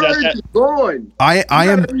 So He's gone. I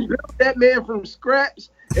am rebuild that man from scratch,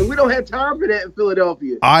 and we don't have time for that in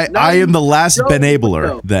Philadelphia. I am the last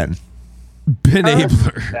Ben-abler then.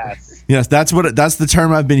 Ben-abler. Yes, that's the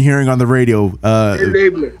term I've been hearing on the radio.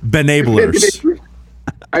 Ben-ablers.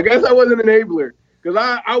 I guess I was an enabler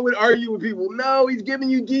because I would argue with people. No, he's giving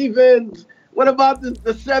you defense. What about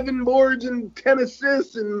the 7 boards and 10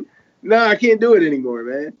 assists? And no, I can't do it anymore,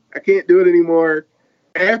 man. I can't do it anymore.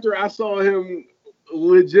 After I saw him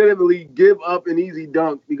legitimately give up an easy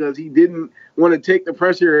dunk because he didn't want to take the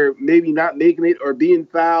pressure, maybe not making it or being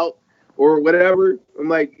fouled or whatever, I'm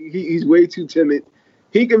like, he's way too timid.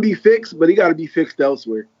 He can be fixed, but he got to be fixed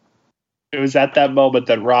elsewhere. It was at that moment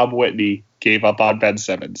that Rob Whitney gave up on Ben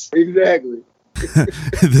Simmons. Exactly.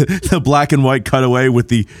 the black and white cutaway with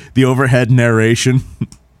the overhead narration.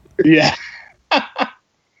 Yeah.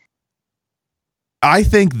 I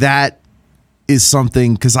think that is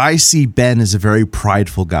something, because I see Ben as a very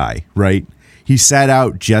prideful guy, right? He sat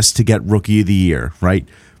out just to get Rookie of the Year, right?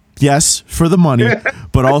 Yes, for the money,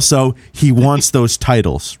 but also he wants those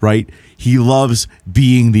titles, right? He loves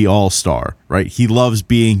being the all-star, right? He loves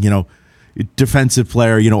being, defensive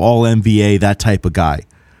player, all NBA, that type of guy.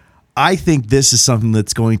 I think this is something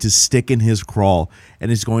that's going to stick in his craw and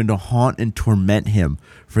is going to haunt and torment him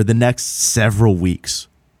for the next several weeks,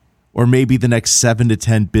 or maybe the next 7 to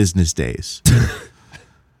 10 business days.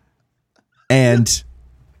 And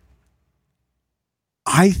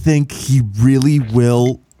I think he really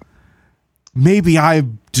will. Maybe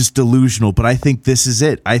I'm just delusional, but I think this is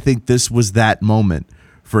it. I think this was that moment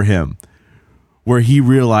for him where he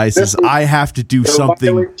realizes I have to do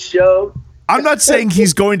something. I'm not saying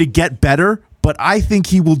he's going to get better, but I think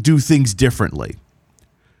he will do things differently.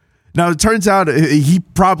 Now, it turns out he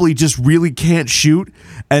probably just really can't shoot,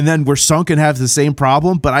 and then we're sunk and have the same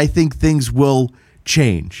problem, but I think things will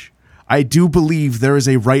change. I do believe there is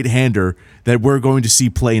a right-hander that we're going to see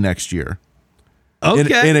play next year.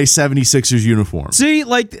 Okay. In a 76ers uniform. See,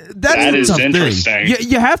 that is something. interesting.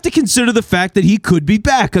 You have to consider the fact that he could be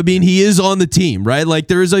back. I mean, he is on the team, right? Like,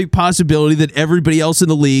 there is a possibility that everybody else in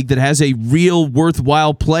the league that has a real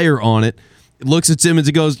worthwhile player on it looks at Simmons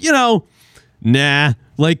and goes, nah,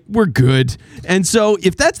 we're good. And so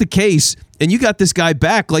if that's the case, and you got this guy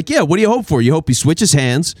back, what do you hope for? You hope he switches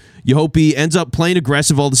hands. You hope he ends up playing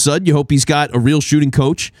aggressive all of a sudden. You hope he's got a real shooting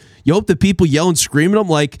coach. You hope that people yell and scream at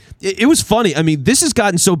him. It was funny. I mean, this has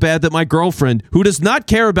gotten so bad that my girlfriend, who does not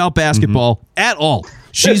care about basketball at all,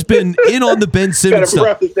 she's been in on the Ben Simmons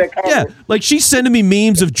stuff. Yeah, she's sending me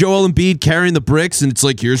memes of Joel Embiid carrying the bricks, and it's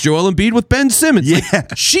here's Joel Embiid with Ben Simmons. Yeah.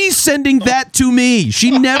 She's sending that to me.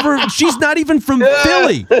 She's not even from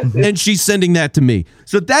Philly, and she's sending that to me.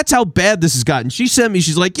 So that's how bad this has gotten. She sent me,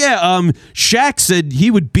 she's like, Shaq said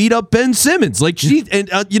he would beat up Ben Simmons.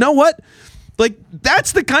 You know what?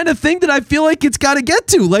 That's the kind of thing that I feel like it's got to get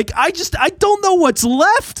to. I don't know what's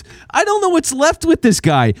left. I don't know what's left with this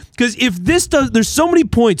guy. Because there's so many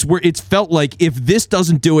points where it's felt like if this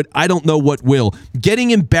doesn't do it, I don't know what will.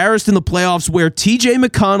 Getting embarrassed in the playoffs where TJ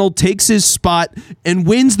McConnell takes his spot and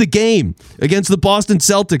wins the game against the Boston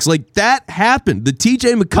Celtics. That happened. The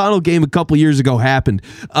TJ McConnell game a couple years ago happened.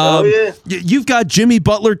 You've got Jimmy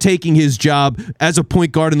Butler taking his job as a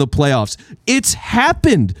point guard in the playoffs. It's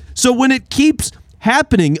happened. So when it keeps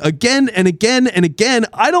happening again and again and again,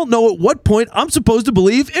 I don't know at what point I'm supposed to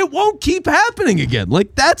believe it won't keep happening again.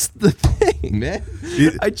 That's the thing, man.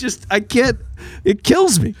 I can't. It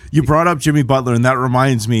kills me. You brought up Jimmy Butler, and that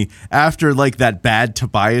reminds me, after that bad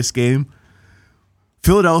Tobias game,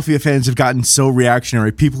 Philadelphia fans have gotten so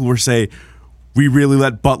reactionary. People were saying, we really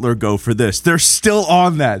let Butler go for this. They're still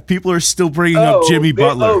on that. People are still bringing up Jimmy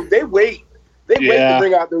Butler. They wait. They wait to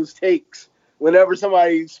bring out those takes whenever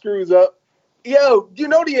somebody screws up.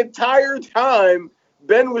 The entire time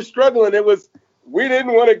Ben was struggling, it was, we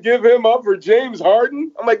didn't want to give him up for James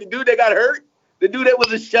Harden. I'm like, the dude that got hurt? The dude that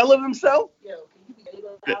was a shell of himself?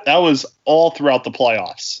 That was all throughout the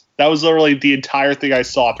playoffs. That was literally the entire thing I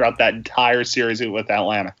saw throughout that entire series with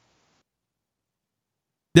Atlanta.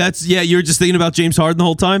 You were just thinking about James Harden the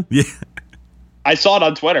whole time? Yeah. I saw it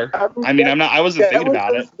on Twitter. I wasn't thinking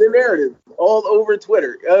about it. The narrative all over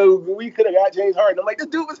Twitter. Oh, we could have got James Harden. I'm like, this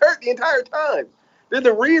dude was hurt the entire time. There's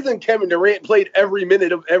a reason Kevin Durant played every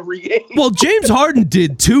minute of every game. Well, James Harden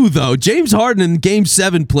did too, though. James Harden in Game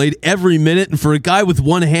 7 played every minute, and for a guy with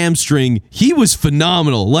one hamstring, he was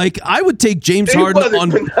phenomenal. Like, I would take James Harden on.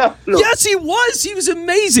 Phenomenal. Yes, he was. He was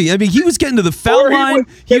amazing. I mean, he was getting to the foul line.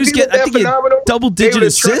 He was getting, I think, he had double-digit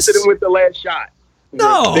assists. Him with the last shot.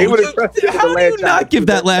 No, they would have trusted him. How do you not give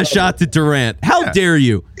that last shot to Durant? How dare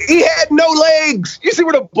you? He had no legs. You see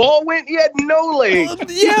where the ball went? He had no legs.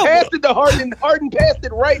 He passed it to Harden. Harden passed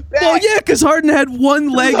it right back. Well, yeah, because Harden had one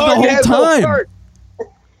leg the whole time.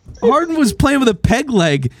 Harden was playing with a peg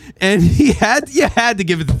leg, and you had to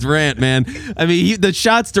give it to Durant, man. I mean, the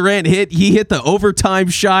shots Durant hit, he hit the overtime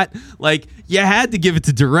shot. Like, you had to give it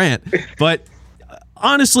to Durant. But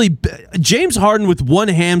honestly, James Harden with one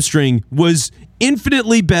hamstring was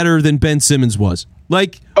infinitely better than Ben Simmons was.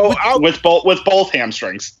 Like, with both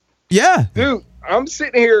hamstrings. Yeah, dude, I'm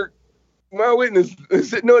sitting here, my witness,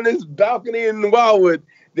 sitting on this balcony in Wildwood.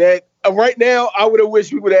 That right now, I would have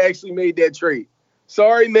wished we would have actually made that trade.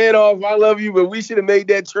 Sorry, Manoff, I love you, but we should have made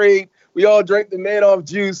that trade. We all drank the Manoff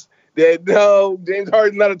juice. That no, James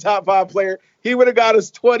Harden's not a top 5 player. He would have got us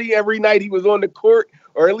 20 every night he was on the court,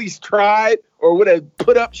 or at least tried, or would have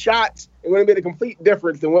put up shots. It would have made a complete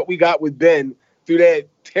difference than what we got with Ben through that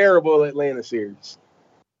terrible Atlanta series.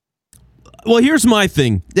 Well, here's my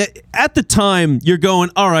thing. At the time, you're going,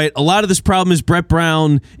 all right, a lot of this problem is Brett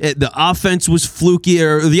Brown. The offense was fluky,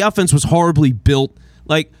 or the offense was horribly built.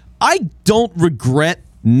 Like, I don't regret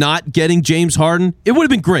not getting James Harden. It would have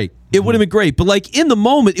been great. It would have been great. But, like, in the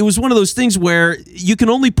moment, it was one of those things where you can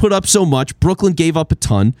only put up so much. Brooklyn gave up a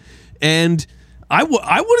ton. And I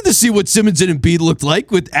wanted to see what Simmons and Embiid looked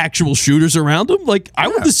like with actual shooters around them. Like, I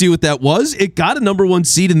wanted to see what that was. It got a number 1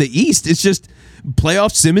 seed in the East. It's just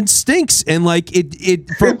playoff Simmons stinks. And, like, it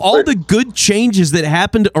for all the good changes that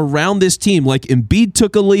happened around this team, like Embiid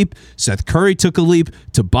took a leap, Seth Curry took a leap,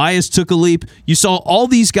 Tobias took a leap. You saw all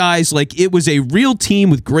these guys, like, it was a real team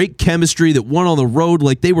with great chemistry that won on the road.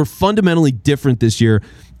 Like, they were fundamentally different this year.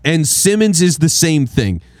 And Simmons is the same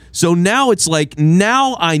thing. So now it's like,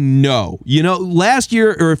 now I know. You know, last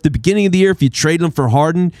year or at the beginning of the year, if you trade him for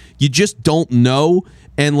Harden, you just don't know.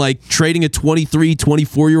 And, like, trading a 23,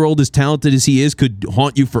 24-year-old as talented as he is could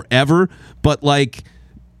haunt you forever. But, like,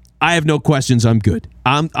 I have no questions. I'm good.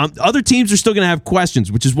 Other teams are still going to have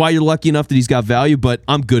questions, which is why you're lucky enough that he's got value, but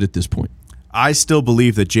I'm good at this point. I still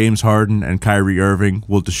believe that James Harden and Kyrie Irving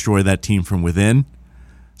will destroy that team from within.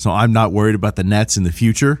 So I'm not worried about the Nets in the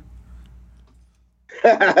future.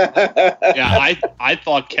 Yeah, I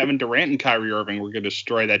thought Kevin Durant and Kyrie Irving were going to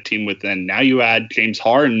destroy that team within. Now you add James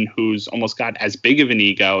Harden, who's almost got as big of an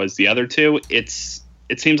ego as the other two. It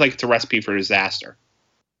seems like it's a recipe for disaster.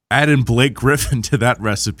 Add in Blake Griffin to that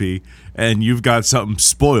recipe, and you've got something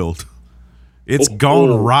spoiled. It's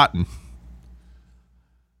gone rotten.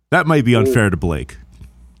 That might be unfair to Blake.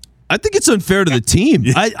 I think it's unfair to the team.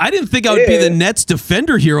 I didn't think I would be the Nets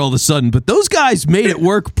defender here all of a sudden, but those guys made it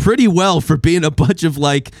work pretty well for being a bunch of,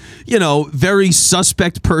 like, you know, very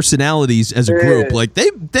suspect personalities as a group. Like,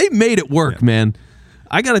 they made it work, man.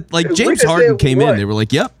 I got to, like, James Harden came in. They were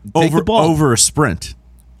like, yep, take the ball. Over a sprint.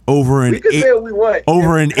 Over an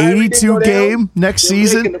 82 game next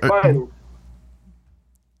season.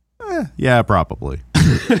 Yeah, probably.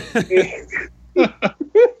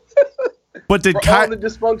 But did Kyrie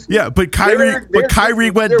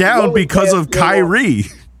went down because of Kyrie.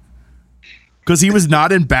 Because he was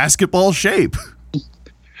not in basketball shape.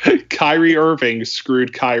 Kyrie Irving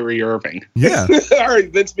screwed Kyrie Irving. Yeah. All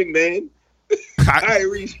right, Vince McMahon.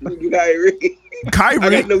 Kyrie screwed Kyrie. I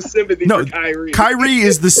got no sympathy for Kyrie. Kyrie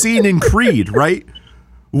is the scene in Creed, right?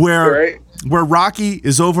 Where Rocky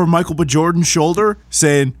is over Michael B. Jordan's shoulder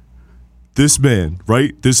saying, "This man,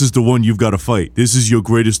 right? This is the one you've got to fight. This is your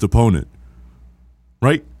greatest opponent."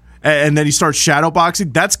 Right? And then he starts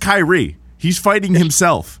shadowboxing. That's Kyrie. He's fighting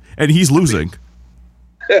himself, and he's losing.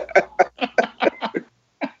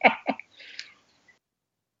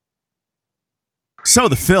 So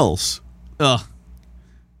the Phils. Ugh.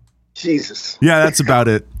 Jesus. Yeah, that's about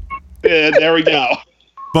it. Yeah, there we go.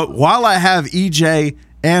 But while I have EJ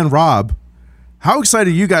and Rob, how excited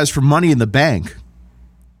are you guys for Money in the Bank?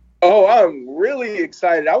 Oh, I'm really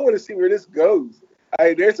excited. I want to see where this goes.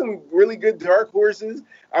 There's some really good dark horses.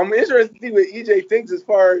 I'm interested to see what EJ thinks as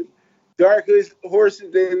far as dark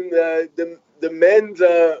horses in the men's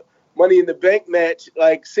Money in the Bank match.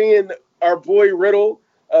 Like, seeing our boy Riddle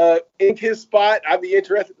in his spot, I'd be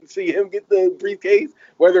interested to see him get the briefcase,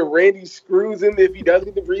 whether Randy screws him if he does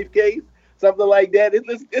get the briefcase. something like that.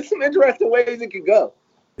 It's some interesting ways it could go.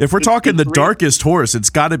 If we're talking the darkest horse, it's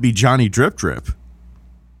got to be Johnny Drip Drip.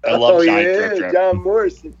 I love Johnny Drip Drip. John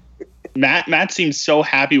Morrison. Matt seemed so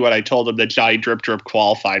happy when I told him that Johnny Drip Drip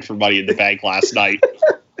qualified for Money in the Bank last night.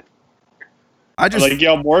 I just like,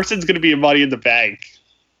 yo, Morrison's going to be in Money in the Bank.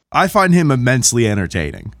 I find him immensely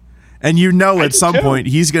entertaining. And at some point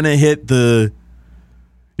he's going to hit the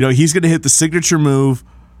signature move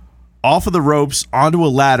off of the ropes onto a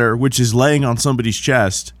ladder, which is laying on somebody's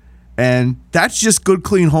chest. And that's just good,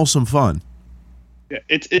 clean, wholesome fun. Yeah,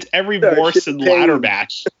 it's every Morrison ladder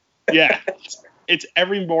match. Yeah. It's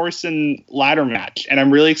every Morrison ladder match. And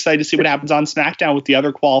I'm really excited to see what happens on SmackDown with the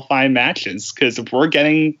other qualifying matches. Because if we're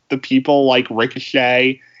getting the people like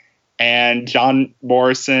Ricochet and John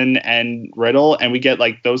Morrison and Riddle, and we get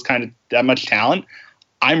like that much talent,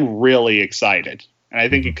 I'm really excited. And I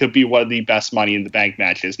think it could be one of the best Money in the Bank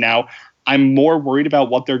matches. Now, I'm more worried about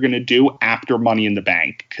what they're going to do after Money in the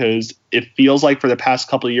Bank, because it feels like for the past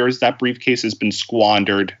couple of years, that briefcase has been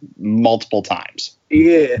squandered multiple times.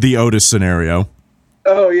 Yeah. The Otis scenario.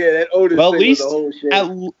 Oh, yeah, that Otis well, thing was the whole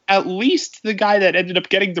shit. At least the guy that ended up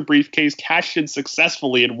getting the briefcase cashed in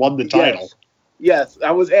successfully and won the title. Yes,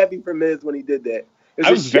 I was happy for Miz when he did that. I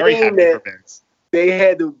was very happy for Miz. They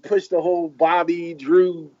had to push the whole Bobby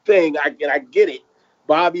Drew thing. I get it.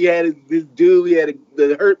 Bobby had his due.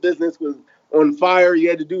 The Hurt Business was on fire. You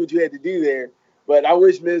had to do what you had to do there. But I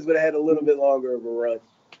wish Miz would have had a little bit longer of a run.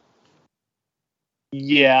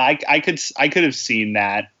 Yeah, I could have seen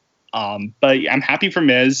that. But I'm happy for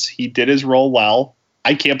Miz. He did his role well.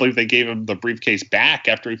 I can't believe they gave him the briefcase back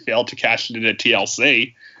after he failed to cash it in at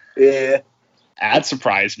TLC. Yeah. That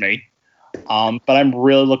surprised me. But I'm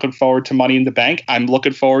really looking forward to Money in the Bank. I'm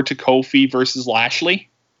looking forward to Kofi versus Lashley.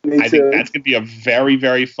 I think that's going to be a very,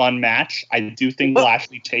 very fun match. I do think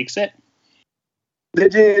Lashley takes it.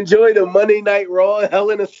 Did you enjoy the Monday Night Raw Hell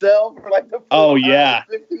in a Cell for like the first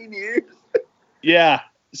 15 years? Yeah.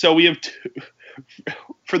 So we have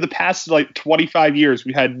for the past 25 years,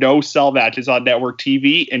 we had no cell matches on network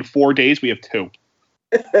TV. In 4 days, we have 2.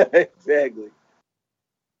 Exactly.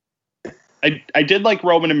 I did like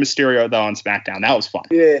Roman and Mysterio, though, on SmackDown. That was fun.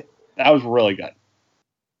 Yeah. That was really good.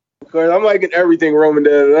 Of course, I'm liking everything Roman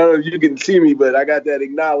does. I don't know if you can see me, but I got that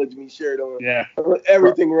acknowledge me shirt on. Yeah.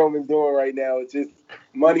 Everything Roman's doing right now, it's just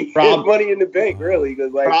money. It's money in the bank, really,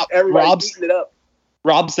 because everybody's eating it up.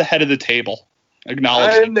 Rob's the head of the table.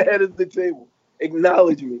 Acknowledge I am the head of the table.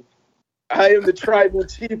 Acknowledge me. I am the tribal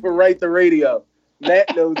chief of Right to Radio.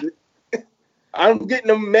 Matt knows it. I'm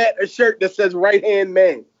getting Matt a shirt that says right hand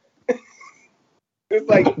man. It's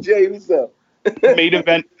like, Jay, what's up? Main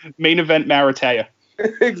event Maratea.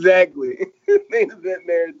 Exactly. Main event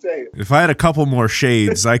Maratea. If I had a couple more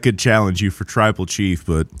shades, I could challenge you for tribal chief,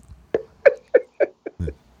 but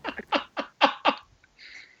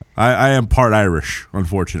I am part Irish,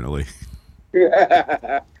 unfortunately.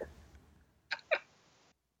 Yeah.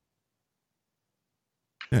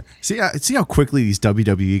 See how quickly these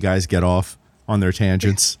WWE guys get off on their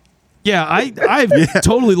tangents. Yeah, I've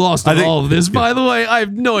totally lost all of this. By the way, I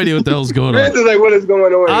have no idea what the hell's going on. This is like, what is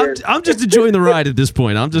going on here? I'm just enjoying the ride at this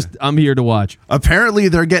point. I'm here to watch. Apparently,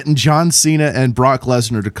 they're getting John Cena and Brock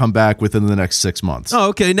Lesnar to come back within the next 6 months. Oh,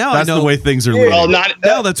 okay. Now that's I know. the way things are leading. Well,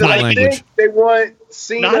 now that's my language. They want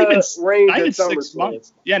Cena Reigns at 6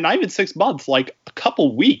 months. Yeah, not even 6 months. Like a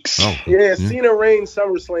couple weeks. Oh, yeah, Cena Reigns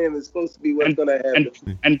SummerSlam is supposed to be what's going to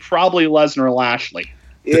happen. And probably Lesnar Lashley.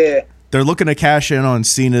 Yeah. They're looking to cash in on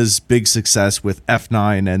Cena's big success with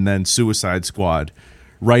F9 and then Suicide Squad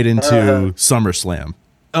right into SummerSlam.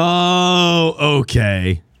 Oh,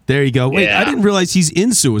 okay. There you go. Wait, I didn't realize he's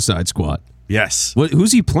in Suicide Squad. Yes.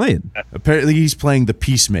 Who's he playing? Apparently he's playing the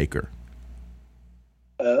Peacemaker.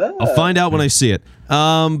 I'll find out when I see it.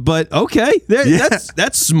 But okay,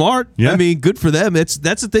 that's smart. Yeah. I mean, good for them. That's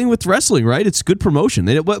the thing with wrestling, right? It's good promotion.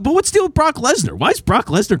 But what's the deal with Brock Lesnar? Why is Brock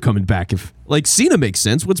Lesnar coming back? If Cena makes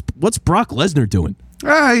sense, what's Brock Lesnar doing?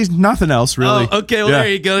 He's nothing else really. Oh, okay, well there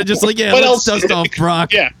you go. Just let's dust off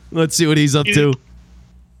Brock. Yeah. Let's see what he's up to.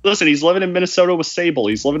 Listen, he's living in Minnesota with Sable.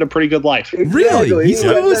 He's living a pretty good life. Really? He's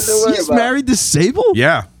married to Sable?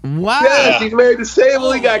 Yeah. Wow. Yes, he's married to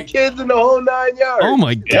Sable. He got kids in the whole 9 yards. Oh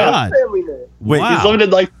my God. Family man. Wait, wow. He's living in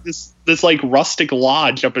this rustic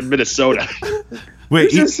lodge up in Minnesota.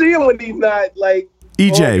 Wait, you should see him when he's not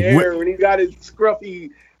EJ, when he's got his scruffy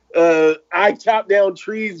I chop down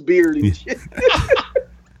trees beard and shit.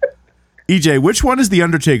 EJ, which one is the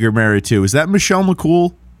Undertaker married to? Is that Michelle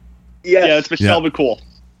McCool? Yes. Yeah, it's Michelle McCool.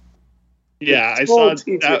 Yeah, I saw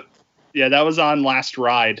that. Yeah, that was on Last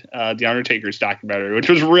Ride, the Undertaker's documentary, which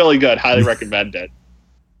was really good. Highly recommend it.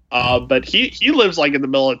 But he lives like in the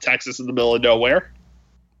middle of Texas, in the middle of nowhere.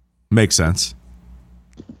 Makes sense.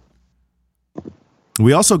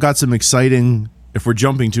 We also got some exciting, if we're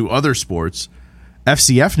jumping to other sports,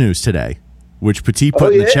 FCF news today, which Petit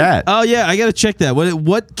put in the chat. Oh, yeah, I got to check that.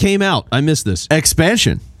 What came out? I missed this.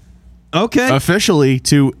 Expansion. Okay. Officially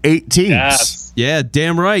to 8 teams. Yes. Yeah,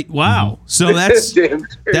 damn right. Wow. So that's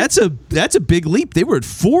a big leap. They were at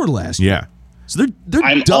 4 last year. Yeah. So they're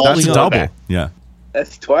I'm doubling That's up. double. that. Yeah.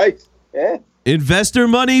 That's twice. Yeah. Investor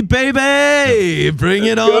money, baby. Bring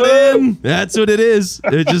it on in. That's what it is.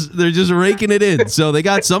 They're just raking it in. So they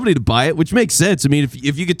got somebody to buy it, which makes sense. I mean,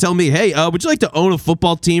 if you could tell me, hey, would you like to own a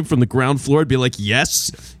football team from the ground floor? I'd be like,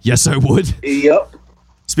 yes, I would. Yep.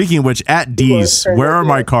 Speaking of which, at D's, where are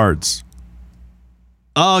my cards?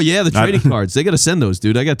 Oh yeah, the trading cards. They got to send those,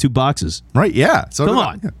 dude. I got 2 boxes. Right, yeah. So Come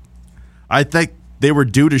on. I think they were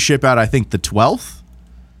due to ship out, I think, the 12th,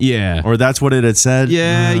 Yeah. or that's what it had said.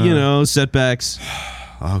 Yeah, setbacks.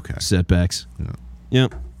 Okay. Setbacks. Yeah.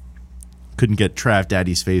 Yep. Couldn't get Trav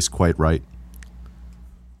Daddy's face quite right.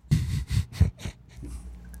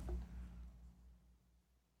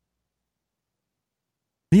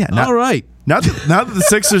 Yeah. All right. Now that the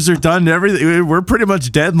Sixers are done, everything we're pretty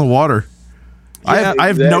much dead in the water. Yeah, I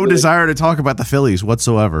have no exactly. desire to talk about the Phillies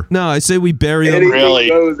whatsoever. No, I say we bury them. Anything Really?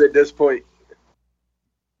 goes at this point.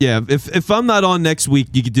 Yeah, if I'm not on next week,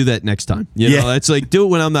 you could do that next time. You know, it's like do it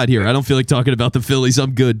when I'm not here. I don't feel like talking about the Phillies.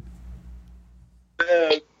 I'm good.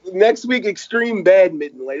 Next week, extreme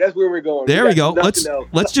badminton. Like that's where we're going. There we go. got Let's nothing else.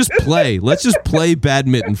 let's just play. Let's just play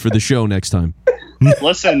badminton for the show next time.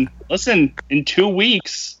 Listen. In 2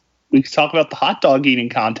 weeks, we can talk about the hot dog eating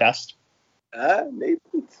contest. Maybe.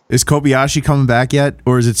 Is Kobayashi coming back yet,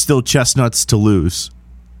 or is it still chestnuts to lose?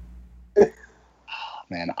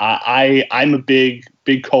 Man, I'm a big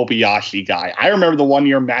Kobayashi guy. I remember the one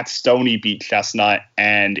year Matt Stoney beat Chestnut,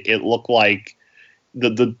 and it looked like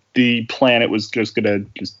the planet was just gonna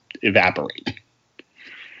evaporate.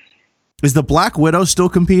 Is the Black Widow still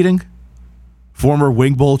competing? Former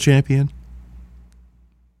Wing Bowl champion?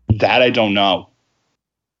 That I don't know.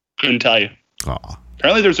 Couldn't tell you. Aw.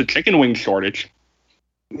 Apparently, there's a chicken wing shortage.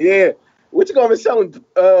 Yeah. What you gonna be selling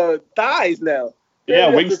thighs now?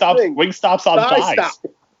 Yeah, that's the thing. Wingstop's on Thigh thighs. stop.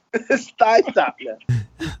 It's thigh stop now.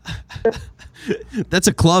 That's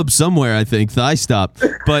a club somewhere, I think. Thigh Stop.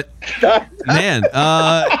 But man,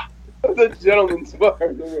 The gentleman's bar.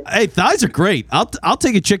 hey, thighs are great. I'll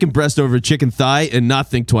take a chicken breast over a chicken thigh and not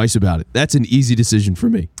think twice about it. That's an easy decision for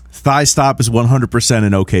me. Thigh Stop is 100%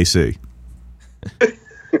 in OKC.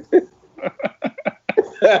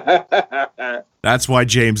 That's why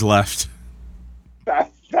James left. Thigh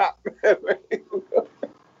stop.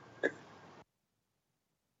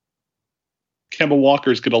 Kemba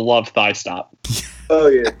Walker's gonna love Thigh Stop. Oh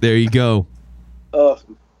yeah. There you go.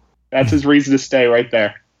 Awesome. That's his reason to stay right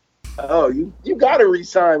there. Oh, you got to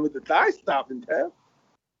re-sign with the thigh stop in town.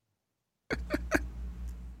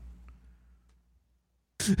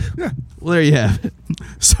 Well, there you have it.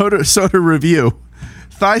 Soda review.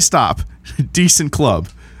 Thigh Stop. Decent club.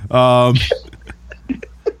 The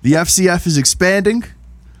FCF is expanding.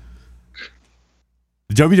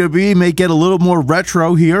 The WWE may get a little more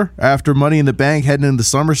retro here after Money in the Bank heading into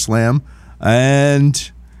SummerSlam.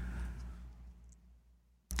 And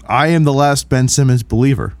I am the last Ben Simmons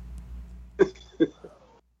believer.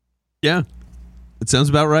 Yeah. It sounds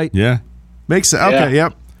about right. Yeah. Makes sense. Okay, Yeah.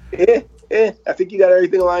 yep. Yeah. I think you got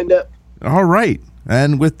everything lined up. All right.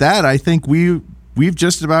 And with that, I think we've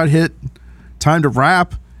just about hit time to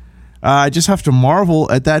wrap. I just have to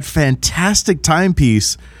marvel at that fantastic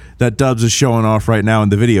timepiece that Dubs is showing off right now in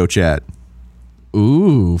the video chat.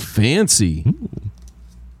 Ooh, fancy.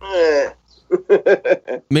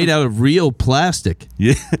 Made out of real plastic.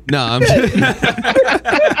 Yeah. No, I'm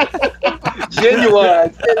Genuine.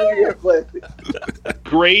 Plastic.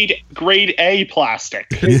 Grade A plastic.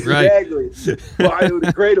 Exactly.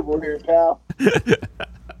 Biodegradable here, pal. Do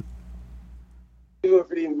it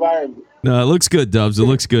for the environment. No, it looks good, Dubs. It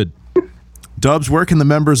looks good. Dubs, where can the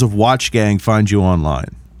members of Watch Gang find you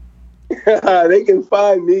online? They can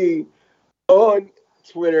find me on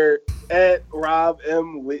Twitter at Rob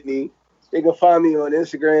M. Whitney. They can find me on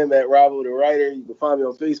Instagram at Robo the Writer. You can find me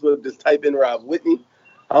on Facebook. Just type in Rob Whitney.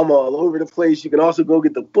 I'm all over the place. You can also go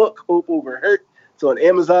get the book, Hope Over Hurt. It's on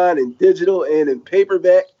Amazon in digital and in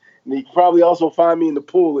paperback. And you can probably also find me in the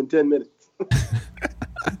pool in 10 minutes.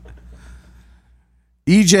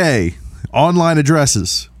 EJ, online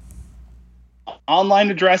addresses. Online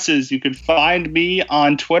addresses. You can find me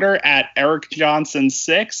on Twitter at Eric Johnson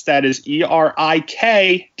 6. That is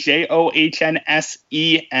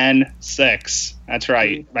ErikJohnsen 6. That's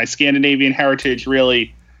right. My Scandinavian heritage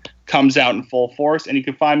really comes out in full force. And you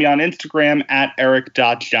can find me on Instagram at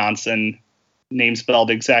Eric.Johnson, name spelled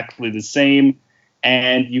exactly the same.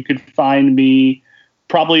 And you can find me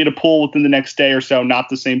probably at a pool within the next day or so, not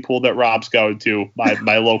the same pool that Rob's going to,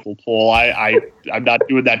 my local pool. I'm not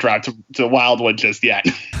doing that drive to Wildwood just yet.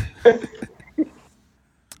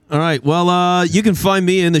 All right. Well, you can find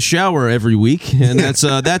me in the shower every week, and that's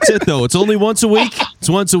it, though. It's only once a week. It's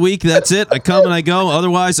once a week. That's it. I come and I go.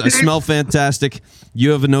 Otherwise, I smell fantastic.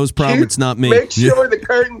 You have a nose problem. It's not me. Make sure the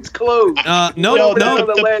curtain's closed. No.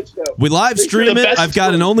 The We live stream it. I've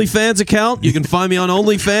got an OnlyFans account. You can find me on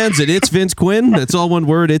OnlyFans at It's Vince Quinn. That's all one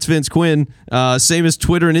word. It's Vince Quinn. Same as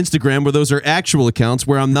Twitter and Instagram, where those are actual accounts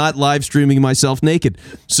where I'm not live streaming myself naked.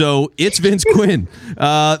 So it's Vince Quinn.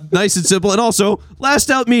 Nice and simple. And also, Last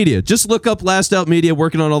Out Media. Just look up Last Out Media.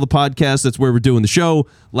 Working on all the podcasts. That's where we're doing the show.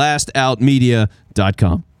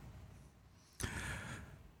 LastOutMedia.com.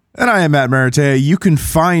 And I am Matt Maratea. You can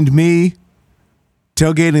find me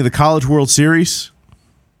tailgating the College World Series,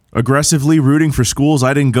 aggressively rooting for schools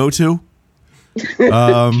I didn't go to.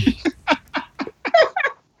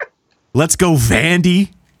 Let's go Vandy.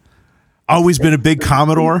 Always been a big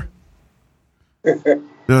Commodore. They're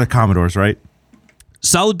the Commodores, right?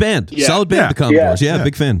 Solid band. Yeah. Solid band, Yeah. the Commodores. Yeah, Yeah.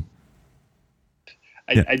 big fan.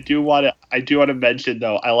 I do want to mention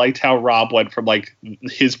though, I liked how Rob went from like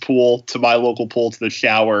his pool to my local pool to the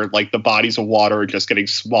shower. Like the bodies of water are just getting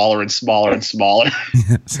smaller and smaller and smaller.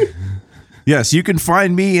 Yes, you can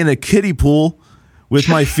find me in a kiddie pool with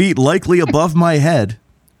my feet likely above my head.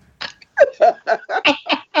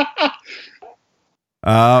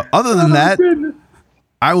 Other than that,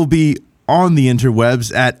 I will be on the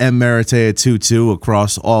interwebs at mmaratea22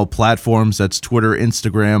 across all platforms. That's Twitter,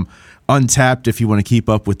 Instagram, Untapped if you want to keep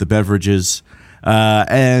up with the beverages.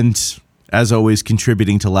 And as always,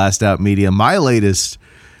 contributing to Last Out Media. My latest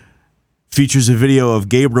features a video of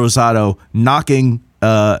Gabe Rosado knocking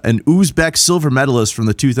an Uzbek silver medalist from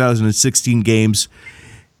the 2016 games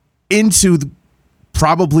into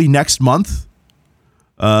probably next month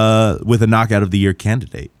with a knockout of the year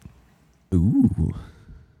candidate. Ooh.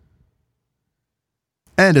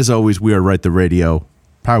 And as always, we are Right the Radio,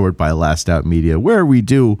 powered by Last Out Media, where we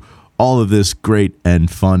do all of this great and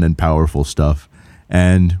fun and powerful stuff.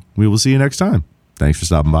 And we will see you next time. Thanks for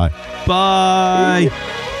stopping by. Bye.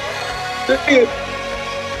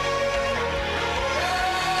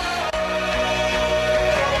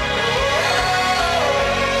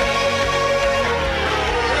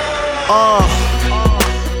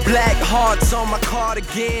 Black hearts on my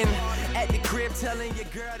cardigan. At the crib telling your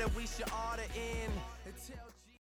girl that we should order in.